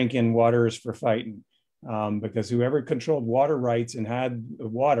 "Whiskey's for drinking, water is for fighting," because whoever controlled water rights and had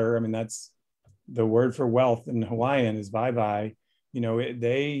water, that's the word for wealth in Hawaiian is vai.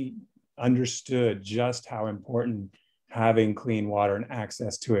 They understood just how important having clean water and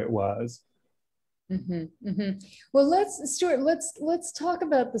access to it was. Mm-hmm, mm-hmm. Well, Stuart, let's talk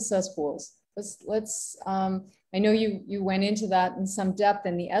about the cesspools. I know you went into that in some depth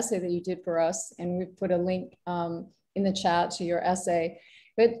in the essay that you did for us, and we've put a link in the chat to your essay.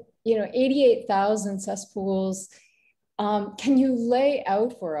 But 88,000 cesspools. Can you lay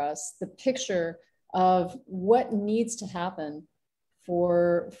out for us the picture of what needs to happen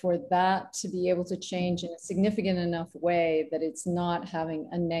for that to be able to change in a significant enough way that it's not having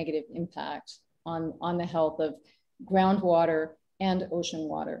a negative impact on the health of groundwater and ocean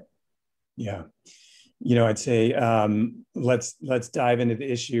water? Yeah. I'd say let's dive into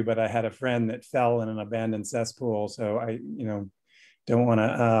the issue, but I had a friend that fell in an abandoned cesspool, so I don't want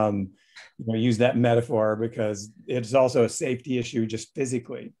to use that metaphor, because it's also a safety issue just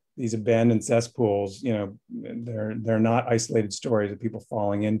physically. These abandoned cesspools, they're not isolated stories of people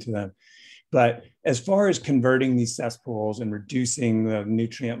falling into them. But as far as converting these cesspools and reducing the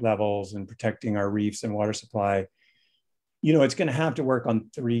nutrient levels and protecting our reefs and water supply, it's going to have to work on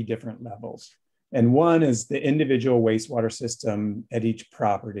 3 different levels. And one is the individual wastewater system at each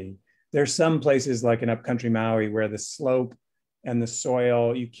property. There's some places like in upcountry Maui where the slope and the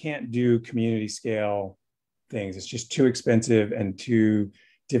soil, you can't do community scale things. It's just too expensive and too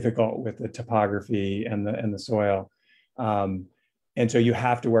difficult with the topography and the soil. And so you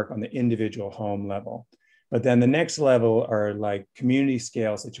have to work on the individual home level. But then the next level are like community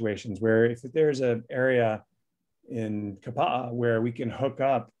scale situations where if there's an area in Kapa'a where we can hook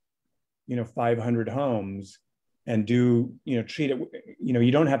up 500 homes and treat it,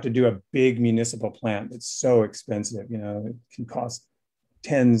 you don't have to do a big municipal plant. It's so expensive, it can cost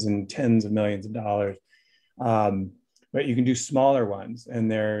tens and tens of millions of dollars. But you can do smaller ones,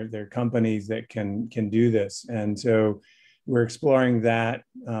 and there are companies that can do this. And so we're exploring that,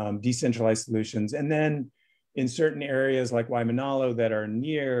 decentralized solutions. And then in certain areas like Waimanalo that are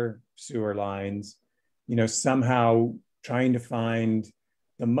near sewer lines, somehow trying to find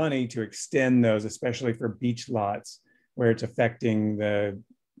the money to extend those, especially for beach lots where it's affecting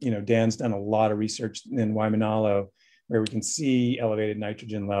Dan's done a lot of research in Waimanalo where we can see elevated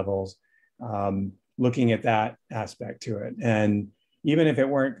nitrogen levels, looking at that aspect to it. And even if it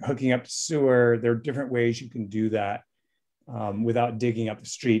weren't hooking up to sewer, there are different ways you can do that without digging up the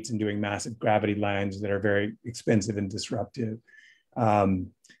streets and doing massive gravity lines that are very expensive and disruptive.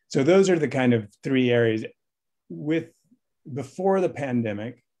 So those are the kind of 3 areas. Before the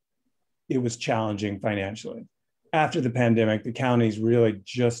pandemic, it was challenging financially. After the pandemic, the counties really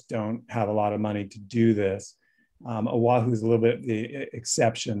just don't have a lot of money to do this. Oahu is a little bit the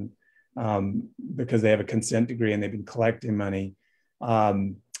exception because they have a consent decree and they've been collecting money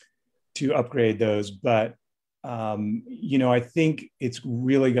to upgrade those. But, I think it's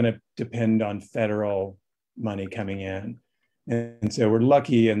really going to depend on federal money coming in. And so we're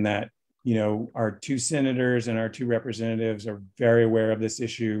lucky in that our 2 senators and our 2 representatives are very aware of this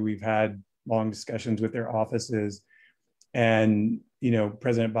issue. We've had long discussions with their offices, and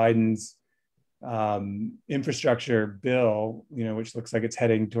President Biden's infrastructure bill, which looks like it's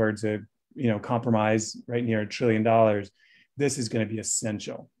heading towards a compromise right near $1 trillion. This is going to be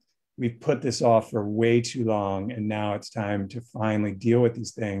essential. We've put this off for way too long, and now it's time to finally deal with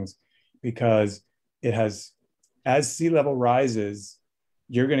these things, because as sea level rises,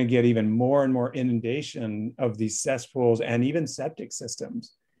 you're going to get even more and more inundation of these cesspools and even septic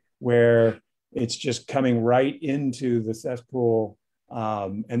systems where it's just coming right into the cesspool.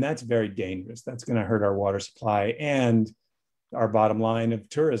 And that's very dangerous. That's going to hurt our water supply and our bottom line of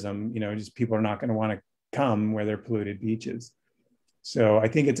tourism. Just people are not going to want to come where there are polluted beaches. So I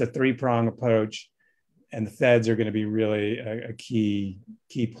think it's a 3-prong approach, and the feds are going to be really a key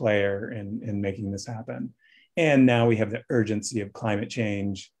player in making this happen. And now we have the urgency of climate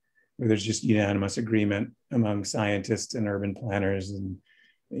change, where there's just unanimous agreement among scientists and urban planners and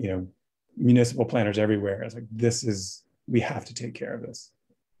municipal planners everywhere. It's like, we have to take care of this.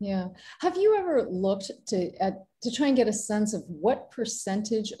 Yeah. Have you ever looked to try and get a sense of what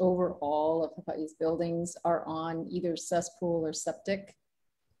percentage overall of these buildings are on either cesspool or septic?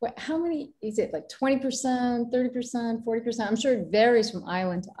 How many is it, like 20%, 30%, 40%? I'm sure it varies from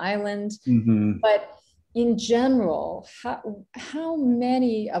island to island, but in general, how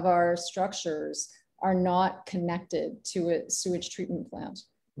many of our structures are not connected to a sewage treatment plant?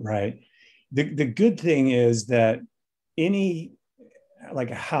 Right. The good thing is that any,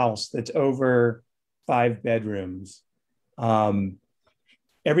 like a house that's over 5 bedrooms,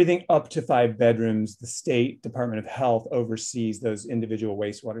 everything up to 5 bedrooms, the state Department of Health oversees those individual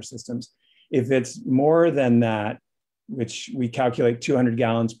wastewater systems. If it's more than that, which we calculate 200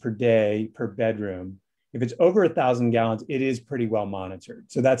 gallons per day per bedroom, if it's over 1,000 gallons, it is pretty well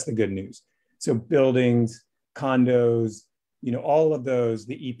monitored. So that's the good news. So buildings, condos, all of those,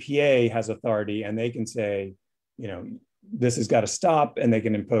 the EPA has authority, and they can say, this has got to stop, and they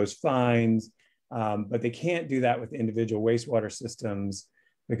can impose fines. But they can't do that with individual wastewater systems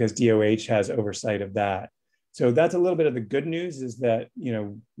because DOH has oversight of that. So that's a little bit of the good news, is that,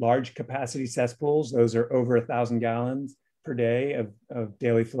 large capacity cesspools, those are over 1,000 gallons per day of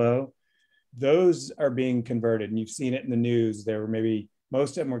daily flow. Those are being converted, and you've seen it in the news. There were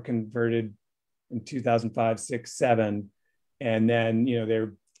most of them were converted in 2005, 6, 7. And then, they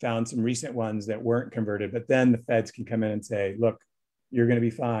found some recent ones that weren't converted, but then the feds can come in and say, look, you're going to be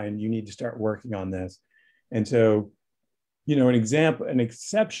fine. You need to start working on this. And so, an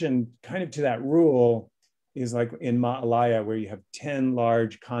exception kind of to that rule is like in Ma'alaya, where you have 10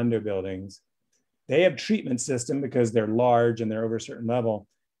 large condo buildings. They have treatment system because they're large and they're over a certain level,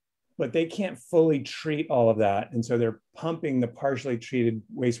 but they can't fully treat all of that. And so they're pumping the partially treated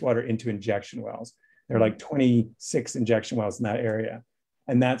wastewater into injection wells. There are like 26 injection wells in that area.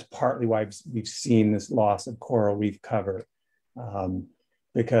 And that's partly why we've seen this loss of coral reef cover,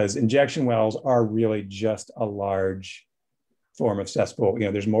 because injection wells are really just a large form of cesspool.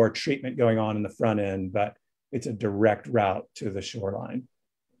 There's more treatment going on in the front end, but it's a direct route to the shoreline.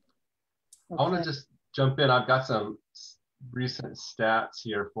 Okay. I want to just jump in. I've got some recent stats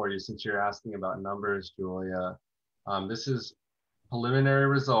here for you, since you're asking about numbers, Julia. This is preliminary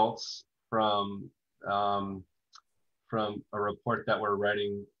results from a report that we're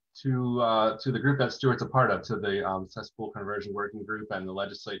writing to the group that Stuart's a part of, to the cesspool conversion working group and the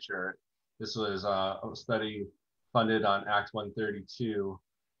legislature. This was a study funded on Act 132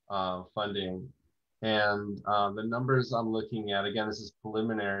 funding. And the numbers I'm looking at, again, this is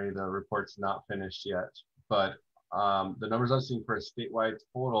preliminary, the report's not finished yet, but the numbers I'm seeing for a statewide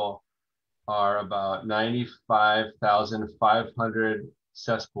total are about 95,500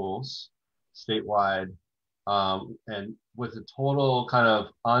 cesspools statewide, and with a total kind of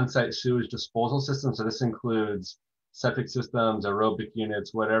on-site sewage disposal system. So this includes septic systems, aerobic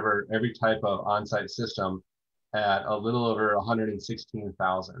units, whatever, every type of on-site system, at a little over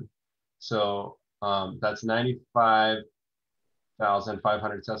 116,000. So that's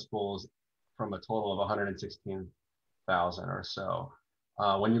 95,500 cesspools from a total of 116,000 or so.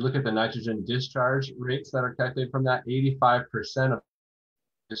 When you look at the nitrogen discharge rates that are calculated from that, 85% of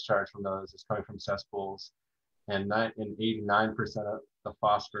discharge from those is coming from cesspools, and 89% of the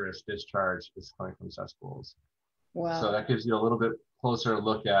phosphorus discharge is coming from cesspools. Wow. So that gives you a little bit closer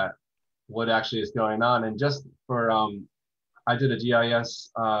look at what actually is going on. And just for, I did a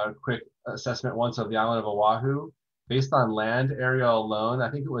GIS quick assessment once of the island of Oahu. Based on land area alone, I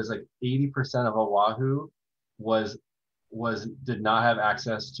think it was like 80% of Oahu did not have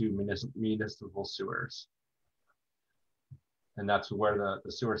access to municipal sewers. And that's where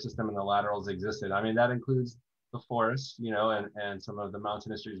the sewer system and the laterals existed. I mean, that includes the forest, and some of the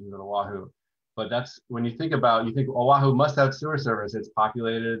mountainous regions of Oahu. But that's, when you think Oahu must have sewer service. It's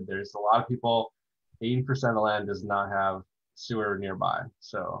populated. There's a lot of people. 80% of the land does not have sewer nearby.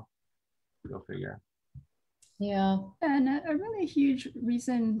 So go figure. Yeah. And a really huge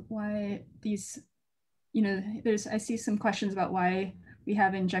reason why these, I see some questions about why we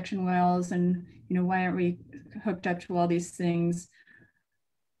have injection wells and, why aren't we hooked up to all these things?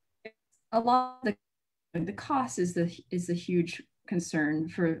 A lot of the cost is the huge concern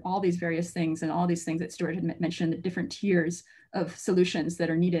for all these various things, and all these things that Stuart had mentioned, the different tiers of solutions that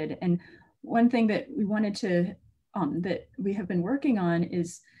are needed. And one thing that we wanted to, that we have been working on,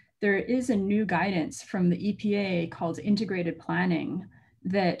 is there is a new guidance from the EPA called integrated planning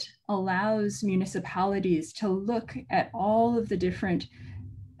that allows municipalities to look at all of the different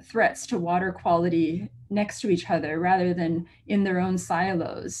threats to water quality next to each other rather than in their own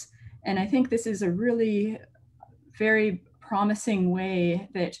silos. And I think this is a really very promising way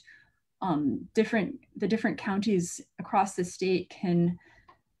that the different counties across the state can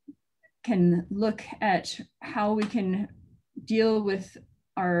can look at how we can deal with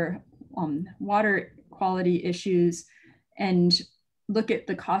our water quality issues and look at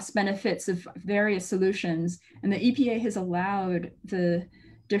the cost benefits of various solutions. And the EPA has allowed the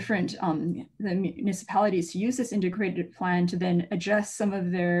different the municipalities to use this integrated plan to then adjust some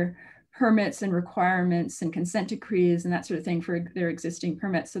of their permits and requirements and consent decrees and that sort of thing for their existing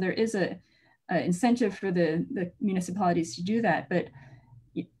permits. So there is a incentive for the municipalities to do that. But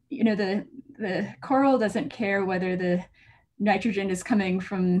you know, the coral doesn't care whether the nitrogen is coming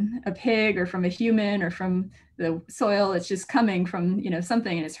from a pig or from a human or from the soil. It's just coming from, you know,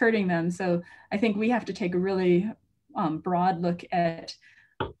 something, and it's hurting them. So I think we have to take a really broad look at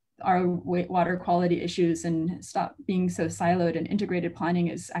our water quality issues and stop being so siloed. And integrated planning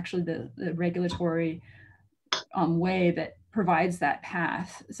is actually the regulatory way that provides that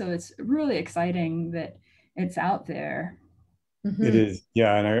path. So it's really exciting that it's out there. Mm-hmm. It is,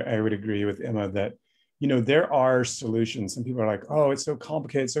 yeah, and I would agree with Emma that, you know, there are solutions. Some people are like, oh, it's so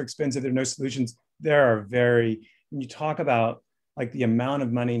complicated, so expensive, there are no solutions. There are when you talk about like the amount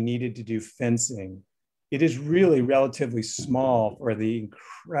of money needed to do fencing, it is really relatively small for the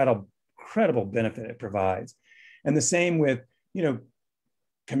incredible benefit it provides. And the same with, you know,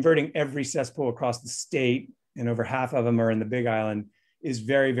 converting every cesspool across the state, and over half of them are in the Big Island, is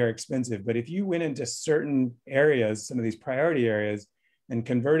very, very expensive. But if you went into certain areas, some of these priority areas, and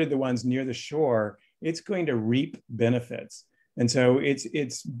converted the ones near the shore, it's going to reap benefits. And so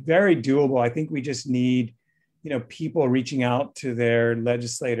it's very doable. I think we just need, you know, people reaching out to their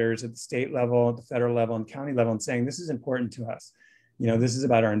legislators at the state level, at the federal level, and county level, and saying, this is important to us. You know, this is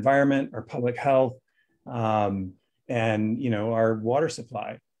about our environment, our public health, and, you know, our water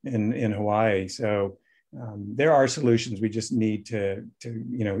supply in Hawaii. So there are solutions. We just need to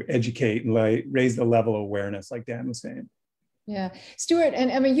you know, educate and raise the level of awareness, like Dan was saying. Yeah, Stuart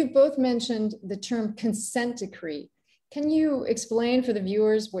and Emma, you both mentioned the term consent decree. Can you explain for the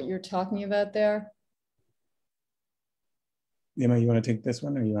viewers what you're talking about there? Emma, you want to take this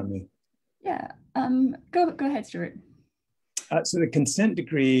one, or you want me? Yeah, go ahead, Stuart. So the consent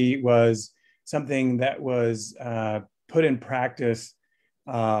decree was something that was put in practice,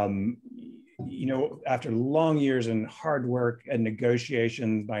 you know, after long years and hard work and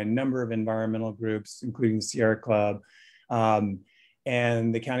negotiations by a number of environmental groups, including the Sierra Club,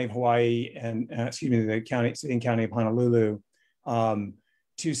 and the County of Hawaii and, the City and County of Honolulu,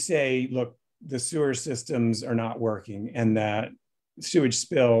 to say, look, the sewer systems are not working, and that sewage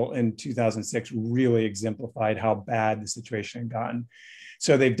spill in 2006 really exemplified how bad the situation had gotten.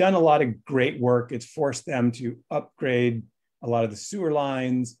 So they've done a lot of great work. It's forced them to upgrade a lot of the sewer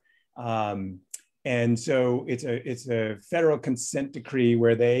lines. And so it's a federal consent decree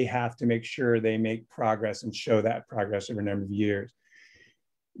where they have to make sure they make progress and show that progress over a number of years.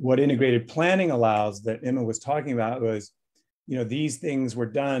 What integrated planning allows, that Emma was talking about, was, you know, these things were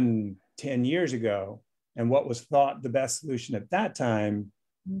done 10 years ago, and what was thought the best solution at that time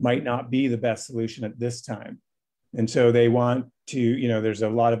might not be the best solution at this time. And so they want to, you know, there's a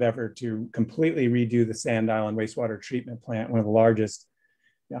lot of effort to completely redo the Sand Island wastewater treatment plant, one of the largest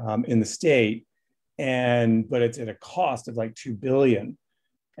in the state. But it's at a cost of like $2 billion.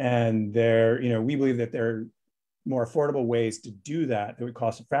 And there, you know, we believe that there are more affordable ways to do that would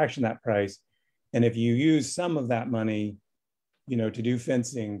cost a fraction of that price. And if you use some of that money, you know, to do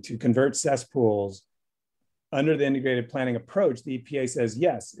fencing, to convert cesspools, under the integrated planning approach, the EPA says,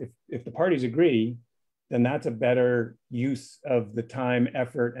 yes, if the parties agree, then that's a better use of the time,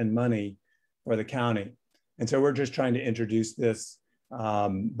 effort, and money for the county. And so we're just trying to introduce this.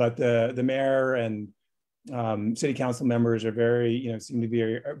 But the mayor and city council members are very, you know, seem to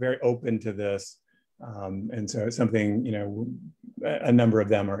be very open to this. And so it's something, you know, a number of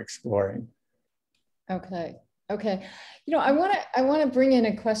them are exploring. Okay. You know, I want to bring in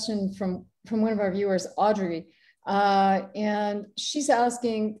a question from one of our viewers, Audrey, and she's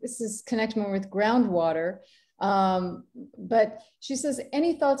asking, this is connected more with groundwater, but she says,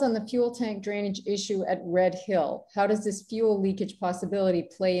 any thoughts on the fuel tank drainage issue at Red Hill? How does this fuel leakage possibility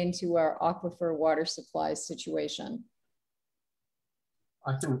play into our aquifer water supply situation?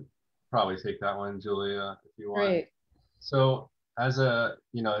 I can probably take that one, Julia, if you want. Great. So as a,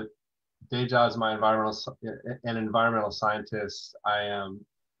 you know, day job as my environmental scientist, I am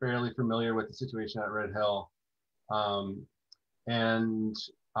fairly familiar with the situation at Red Hill.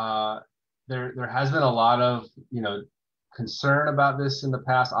 There has been a lot of, you know, concern about this in the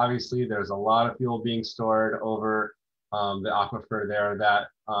past. Obviously, there's a lot of fuel being stored over the aquifer there, that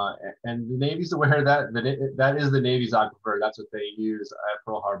and the Navy's aware that that is the Navy's aquifer. That's what they use at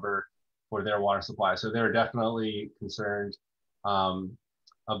Pearl Harbor for their water supply. So they're definitely concerned.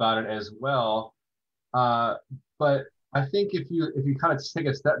 about it as well. But I think if you kind of take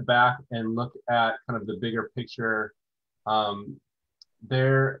a step back and look at kind of the bigger picture,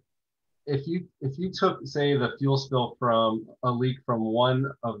 there, if you took, say, the fuel spill from a leak from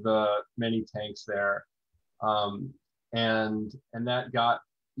one of the many tanks there, and that got,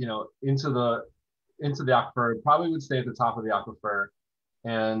 you know, into the aquifer, it probably would stay at the top of the aquifer.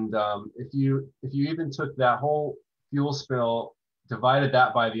 And if you even took that whole fuel spill, divided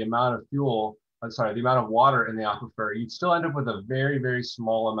that by the amount of fuel, the amount of water in the aquifer, you'd still end up with a very, very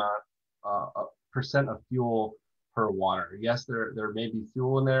small amount, percent of fuel per water. Yes, there may be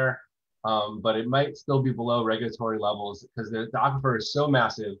fuel in there, but it might still be below regulatory levels because the aquifer is so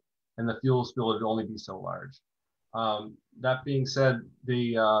massive and the fuel spill would only be so large. That being said,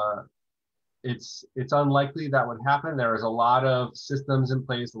 it's unlikely that would happen. There is a lot of systems in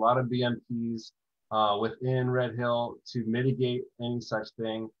place, a lot of BMPs within Red Hill to mitigate any such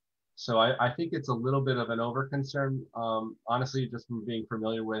thing. So I think it's a little bit of an over concern, honestly, just from being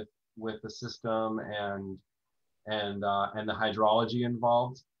familiar with the system and the hydrology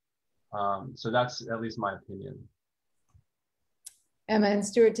involved. So that's at least my opinion. Emma and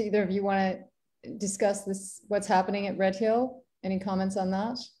Stuart, do either of you want to discuss this, what's happening at Red Hill? Any comments on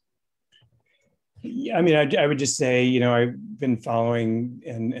that? Yeah, I mean, I would just say, you know, I've been following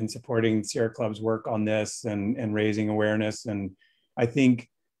and supporting Sierra Club's work on this and raising awareness. And I think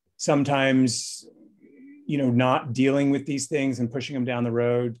sometimes, you know, not dealing with these things and pushing them down the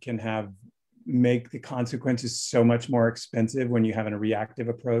road can make the consequences so much more expensive when you have a reactive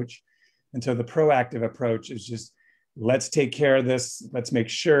approach. And so the proactive approach is just, let's take care of this. Let's make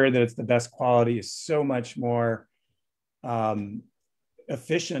sure that it's the best quality, is so much more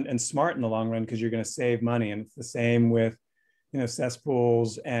efficient and smart in the long run, because you're going to save money. And it's the same with, you know,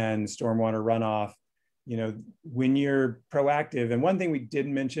 cesspools and stormwater runoff. You know, when you're proactive, and one thing we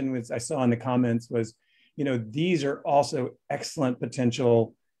didn't mention, was I saw in the comments, was, you know, these are also excellent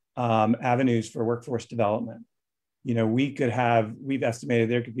potential avenues for workforce development. You know, we've estimated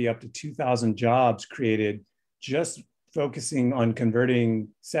there could be up to 2,000 jobs created just focusing on converting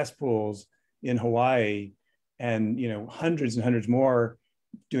cesspools in Hawaii, and, you know, hundreds and hundreds more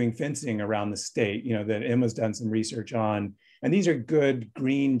doing fencing around the state, you know, that Emma's done some research on. And these are good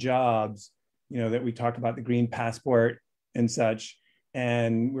green jobs, you know, that we talk about, the green passport and such.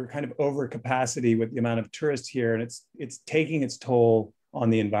 And we're kind of over capacity with the amount of tourists here, and it's taking its toll on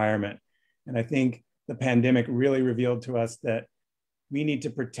the environment. And I think the pandemic really revealed to us that we need to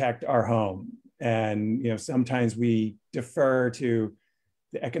protect our home. And, you know, sometimes we defer to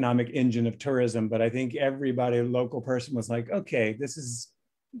the economic engine of tourism, but I think everybody, local person, was like, okay, this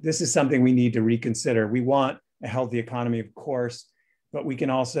is something we need to reconsider. We want a healthy economy, of course, but we can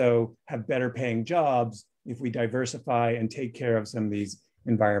also have better paying jobs if we diversify and take care of some of these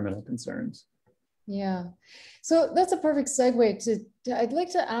environmental concerns. Yeah, so that's a perfect segue to I'd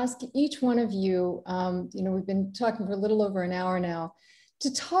like to ask each one of you, you know, we've been talking for a little over an hour now,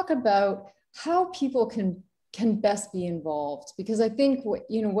 to talk about how people can best be involved. Because I think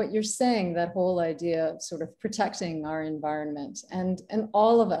what you're saying, that whole idea of sort of protecting our environment, and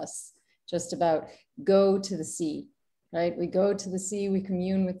all of us just about go to the sea, right? We go to the sea, we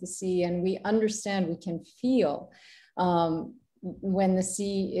commune with the sea, and we understand, we can feel when the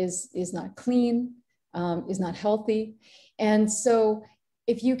sea is not clean, is not healthy. And so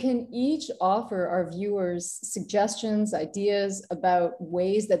if you can each offer our viewers suggestions, ideas about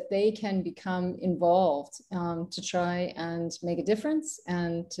ways that they can become involved to try and make a difference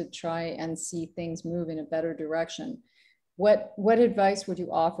and to try and see things move in a better direction. What advice would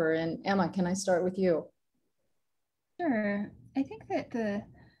you offer? And Emma, can I start with you? Sure. I think that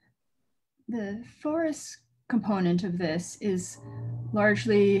the forest component of this is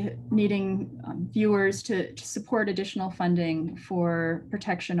largely needing viewers to support additional funding for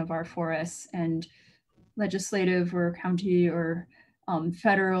protection of our forests, and legislative or county or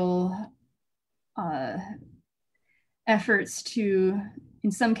federal efforts to,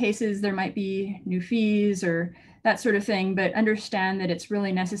 in some cases, there might be new fees or that sort of thing, but understand that it's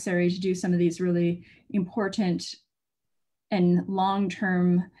really necessary to do some of these really important and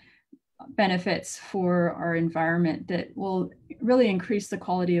long-term benefits for our environment that will really increase the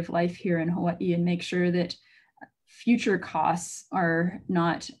quality of life here in Hawaii and make sure that future costs are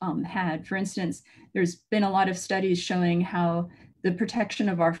not had. For instance, there's been a lot of studies showing how the protection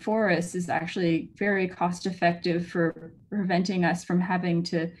of our forests is actually very cost effective for preventing us from having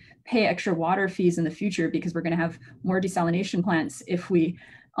to pay extra water fees in the future, because we're going to have more desalination plants if we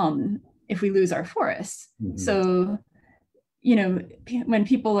lose our forests. Mm-hmm. So you know, when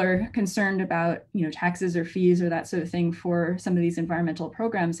people are concerned about, you know, taxes or fees or that sort of thing for some of these environmental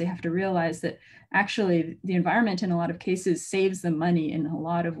programs, they have to realize that actually the environment in a lot of cases saves them money in a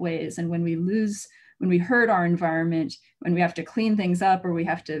lot of ways. And when we hurt our environment, when we have to clean things up or we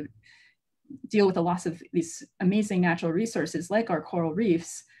have to deal with the loss of these amazing natural resources like our coral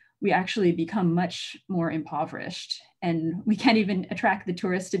reefs, we actually become much more impoverished, and we can't even attract the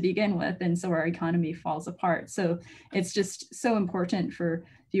tourists to begin with. And so our economy falls apart. So it's just so important for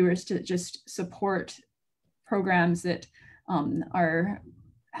viewers to just support programs that are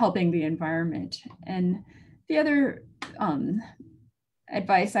helping the environment. And the other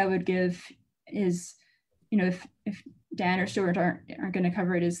advice I would give is, you know, if Dan or Stuart aren't going to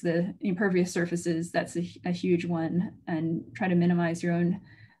cover it, is the impervious surfaces. That's a huge one, and try to minimize your own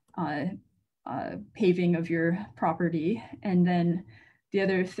paving of your property. And then the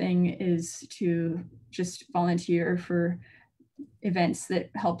other thing is to just volunteer for events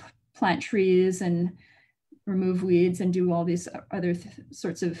that help plant trees and remove weeds and do all these other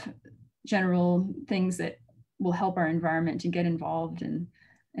sorts of general things that will help our environment, and get involved and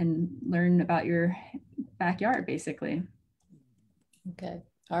learn about your backyard, basically. Okay.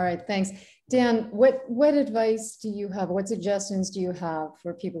 All right. Thanks. Dan, what advice do you have? What suggestions do you have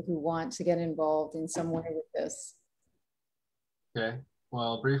for people who want to get involved in some way with this? Okay.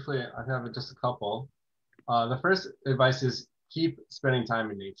 Well, briefly, I have just a couple. The first advice is keep spending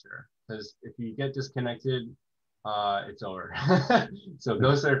time in nature, because if you get disconnected, it's over. So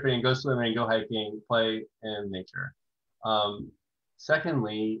go surfing, go swimming, go hiking, play in nature.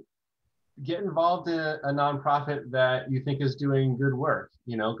 Secondly, get involved in a nonprofit that you think is doing good work.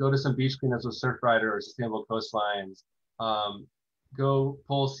 You know, go to some beach cleanups with Surfrider or Sustainable Coastlines. Go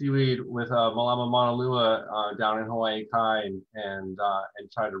pull seaweed with Malama Mauna Lua down in Hawaii Kai and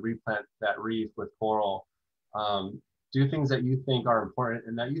try to replant that reef with coral. Do things that you think are important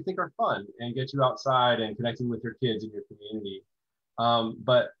and that you think are fun, and get you outside and connecting with your kids in your community.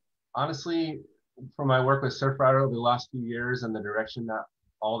 But honestly, from my work with Surfrider over the last few years and the direction that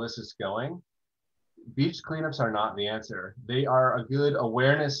all this is going, beach cleanups are not the answer. They are a good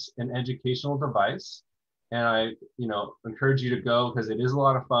awareness and educational device. And I, you know, encourage you to go, because it is a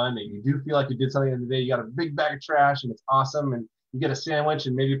lot of fun, and you do feel like you did something in the day. You got a big bag of trash and it's awesome, and you get a sandwich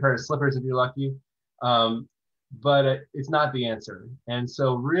and maybe a pair of slippers if you're lucky. But it's not the answer. And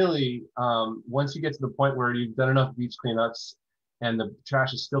so really, once you get to the point where you've done enough beach cleanups and the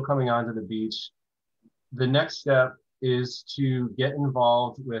trash is still coming onto the beach, the next step is to get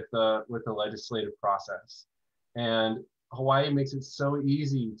involved with the legislative process. And Hawaii makes it so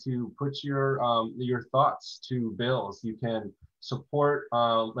easy to put your thoughts to bills. You can support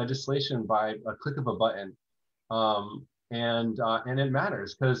legislation by a click of a button. And it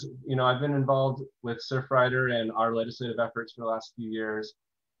matters, because, you know, I've been involved with Surfrider and our legislative efforts for the last few years.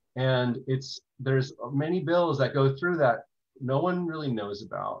 And there's many bills that go through that no one really knows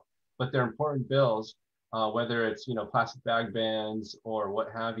about, but they're important bills. Whether it's, you know, plastic bag bans or what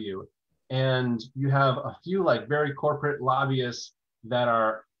have you. And you have a few like very corporate lobbyists that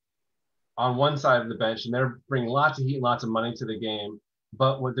are on one side of the bench, and they're bringing lots of heat and lots of money to the game.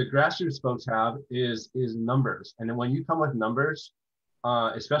 But what the grassroots folks have is numbers. And then when you come with numbers,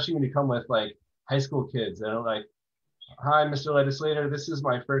 especially when you come with like high school kids that are like, hi, Mr. Legislator, this is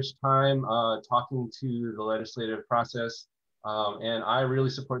my first time talking to the legislative process. And I really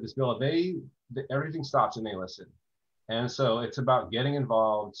support this bill. Everything stops and they listen. And so it's about getting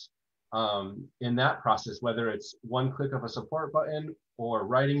involved in that process, whether it's one click of a support button or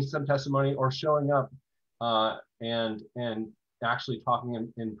writing some testimony or showing up and actually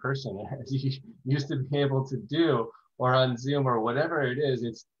talking in person, as you used to be able to do, or on Zoom or whatever it is.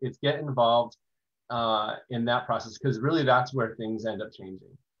 It's get involved in that process, because really that's where things end up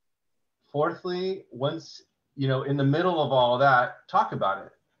changing. Fourthly, once, you know, in the middle of all of that, talk about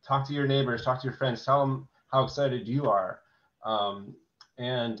it. Talk to your neighbors, talk to your friends, tell them how excited you are,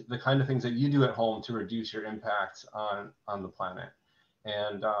 and the kind of things that you do at home to reduce your impact on the planet.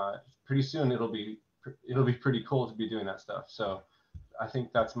 And pretty soon it'll be pretty cool to be doing that stuff. So I think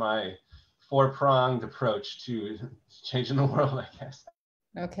that's my 4-pronged approach to changing the world, I guess.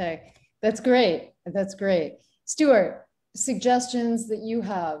 Okay, that's great. That's great. Stuart, suggestions that you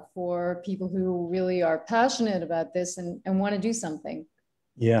have for people who really are passionate about this and want to do something?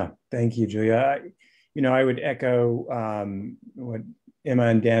 Yeah, thank you, Julia. You know, I would echo what Emma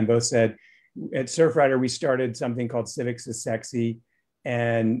and Dan both said. At Surfrider, we started something called Civics is Sexy,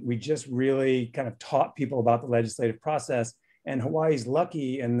 and we just really kind of taught people about the legislative process. And Hawaii's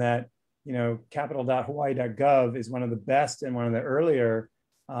lucky in that, you know, capital.hawaii.gov is one of the best and one of the earlier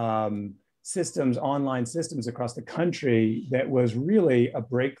systems, online systems across the country that was really a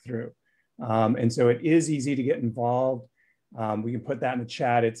breakthrough. And so it is easy to get involved. We can put that in the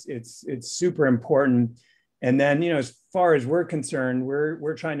chat. It's super important. And then, as far as we're concerned,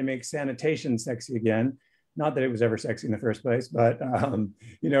 we're trying to make sanitation sexy again. Not that it was ever sexy in the first place, but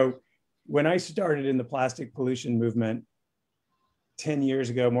when I started in the plastic pollution movement 10 years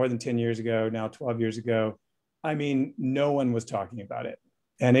ago, more than 10 years ago, now 12 years ago, I mean, no one was talking about it.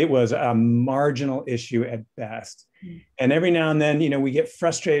 And it was a marginal issue at best. And every now and then, we get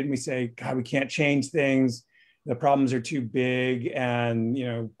frustrated and we say, God, we can't change things. The problems are too big and,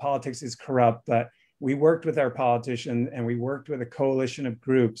 politics is corrupt. But we worked with our politicians and we worked with a coalition of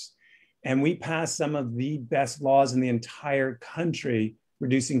groups, and we passed some of the best laws in the entire country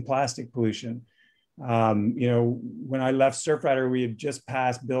reducing plastic pollution. When I left Surfrider, we had just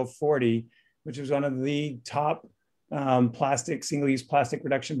passed Bill 40, which was one of the top single-use plastic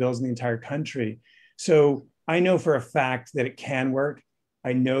reduction bills in the entire country. So I know for a fact that it can work.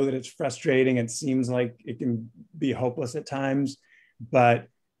 I know that it's frustrating. It seems like it can be hopeless at times. But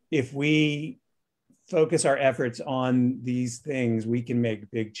if we focus our efforts on these things, we can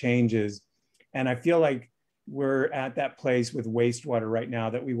make big changes. And I feel like we're at that place with wastewater right now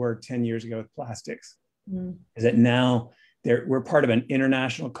that we were 10 years ago with plastics. Is that now we're part of an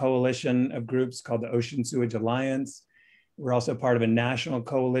international coalition of groups called the Ocean Sewage Alliance. We're also part of a national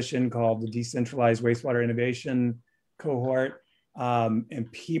coalition called the Decentralized Wastewater Innovation Cohort.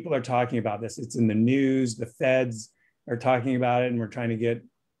 And people are talking about this. It's in the news. The feds are talking about it, and we're trying to get,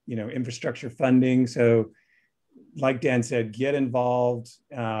 infrastructure funding. So like Dan said, get involved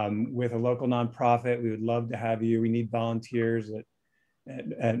with a local nonprofit. We would love to have you. We need volunteers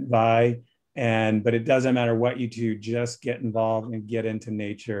at VI. But it doesn't matter what you do, just get involved and get into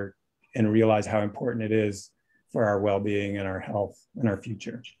nature and realize how important it is for our well-being and our health and our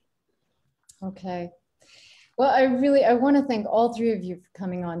future. Okay. Well, I want to thank all three of you for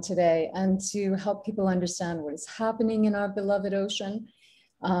coming on today and to help people understand what is happening in our beloved ocean,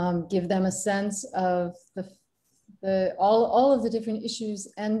 give them a sense of all of the different issues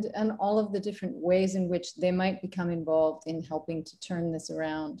and all of the different ways in which they might become involved in helping to turn this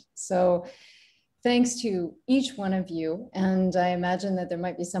around. So thanks to each one of you. And I imagine that there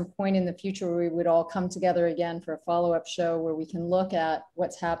might be some point in the future where we would all come together again for a follow-up show where we can look at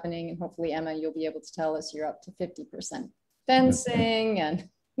what's happening. And hopefully, Emma, you'll be able to tell us you're up to 50% fencing and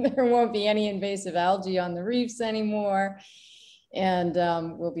there won't be any invasive algae on the reefs anymore. And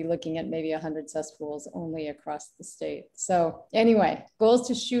we'll be looking at maybe 100 cesspools only across the state. So anyway, goals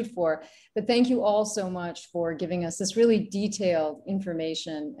to shoot for. But thank you all so much for giving us this really detailed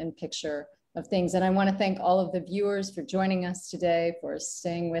information and picture of things. And I want to thank all of the viewers for joining us today, for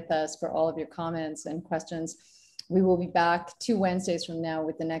staying with us, for all of your comments and questions. We will be back 2 Wednesdays from now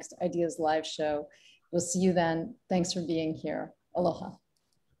with the next Ideas Live show. We'll see you then. Thanks for being here. Aloha.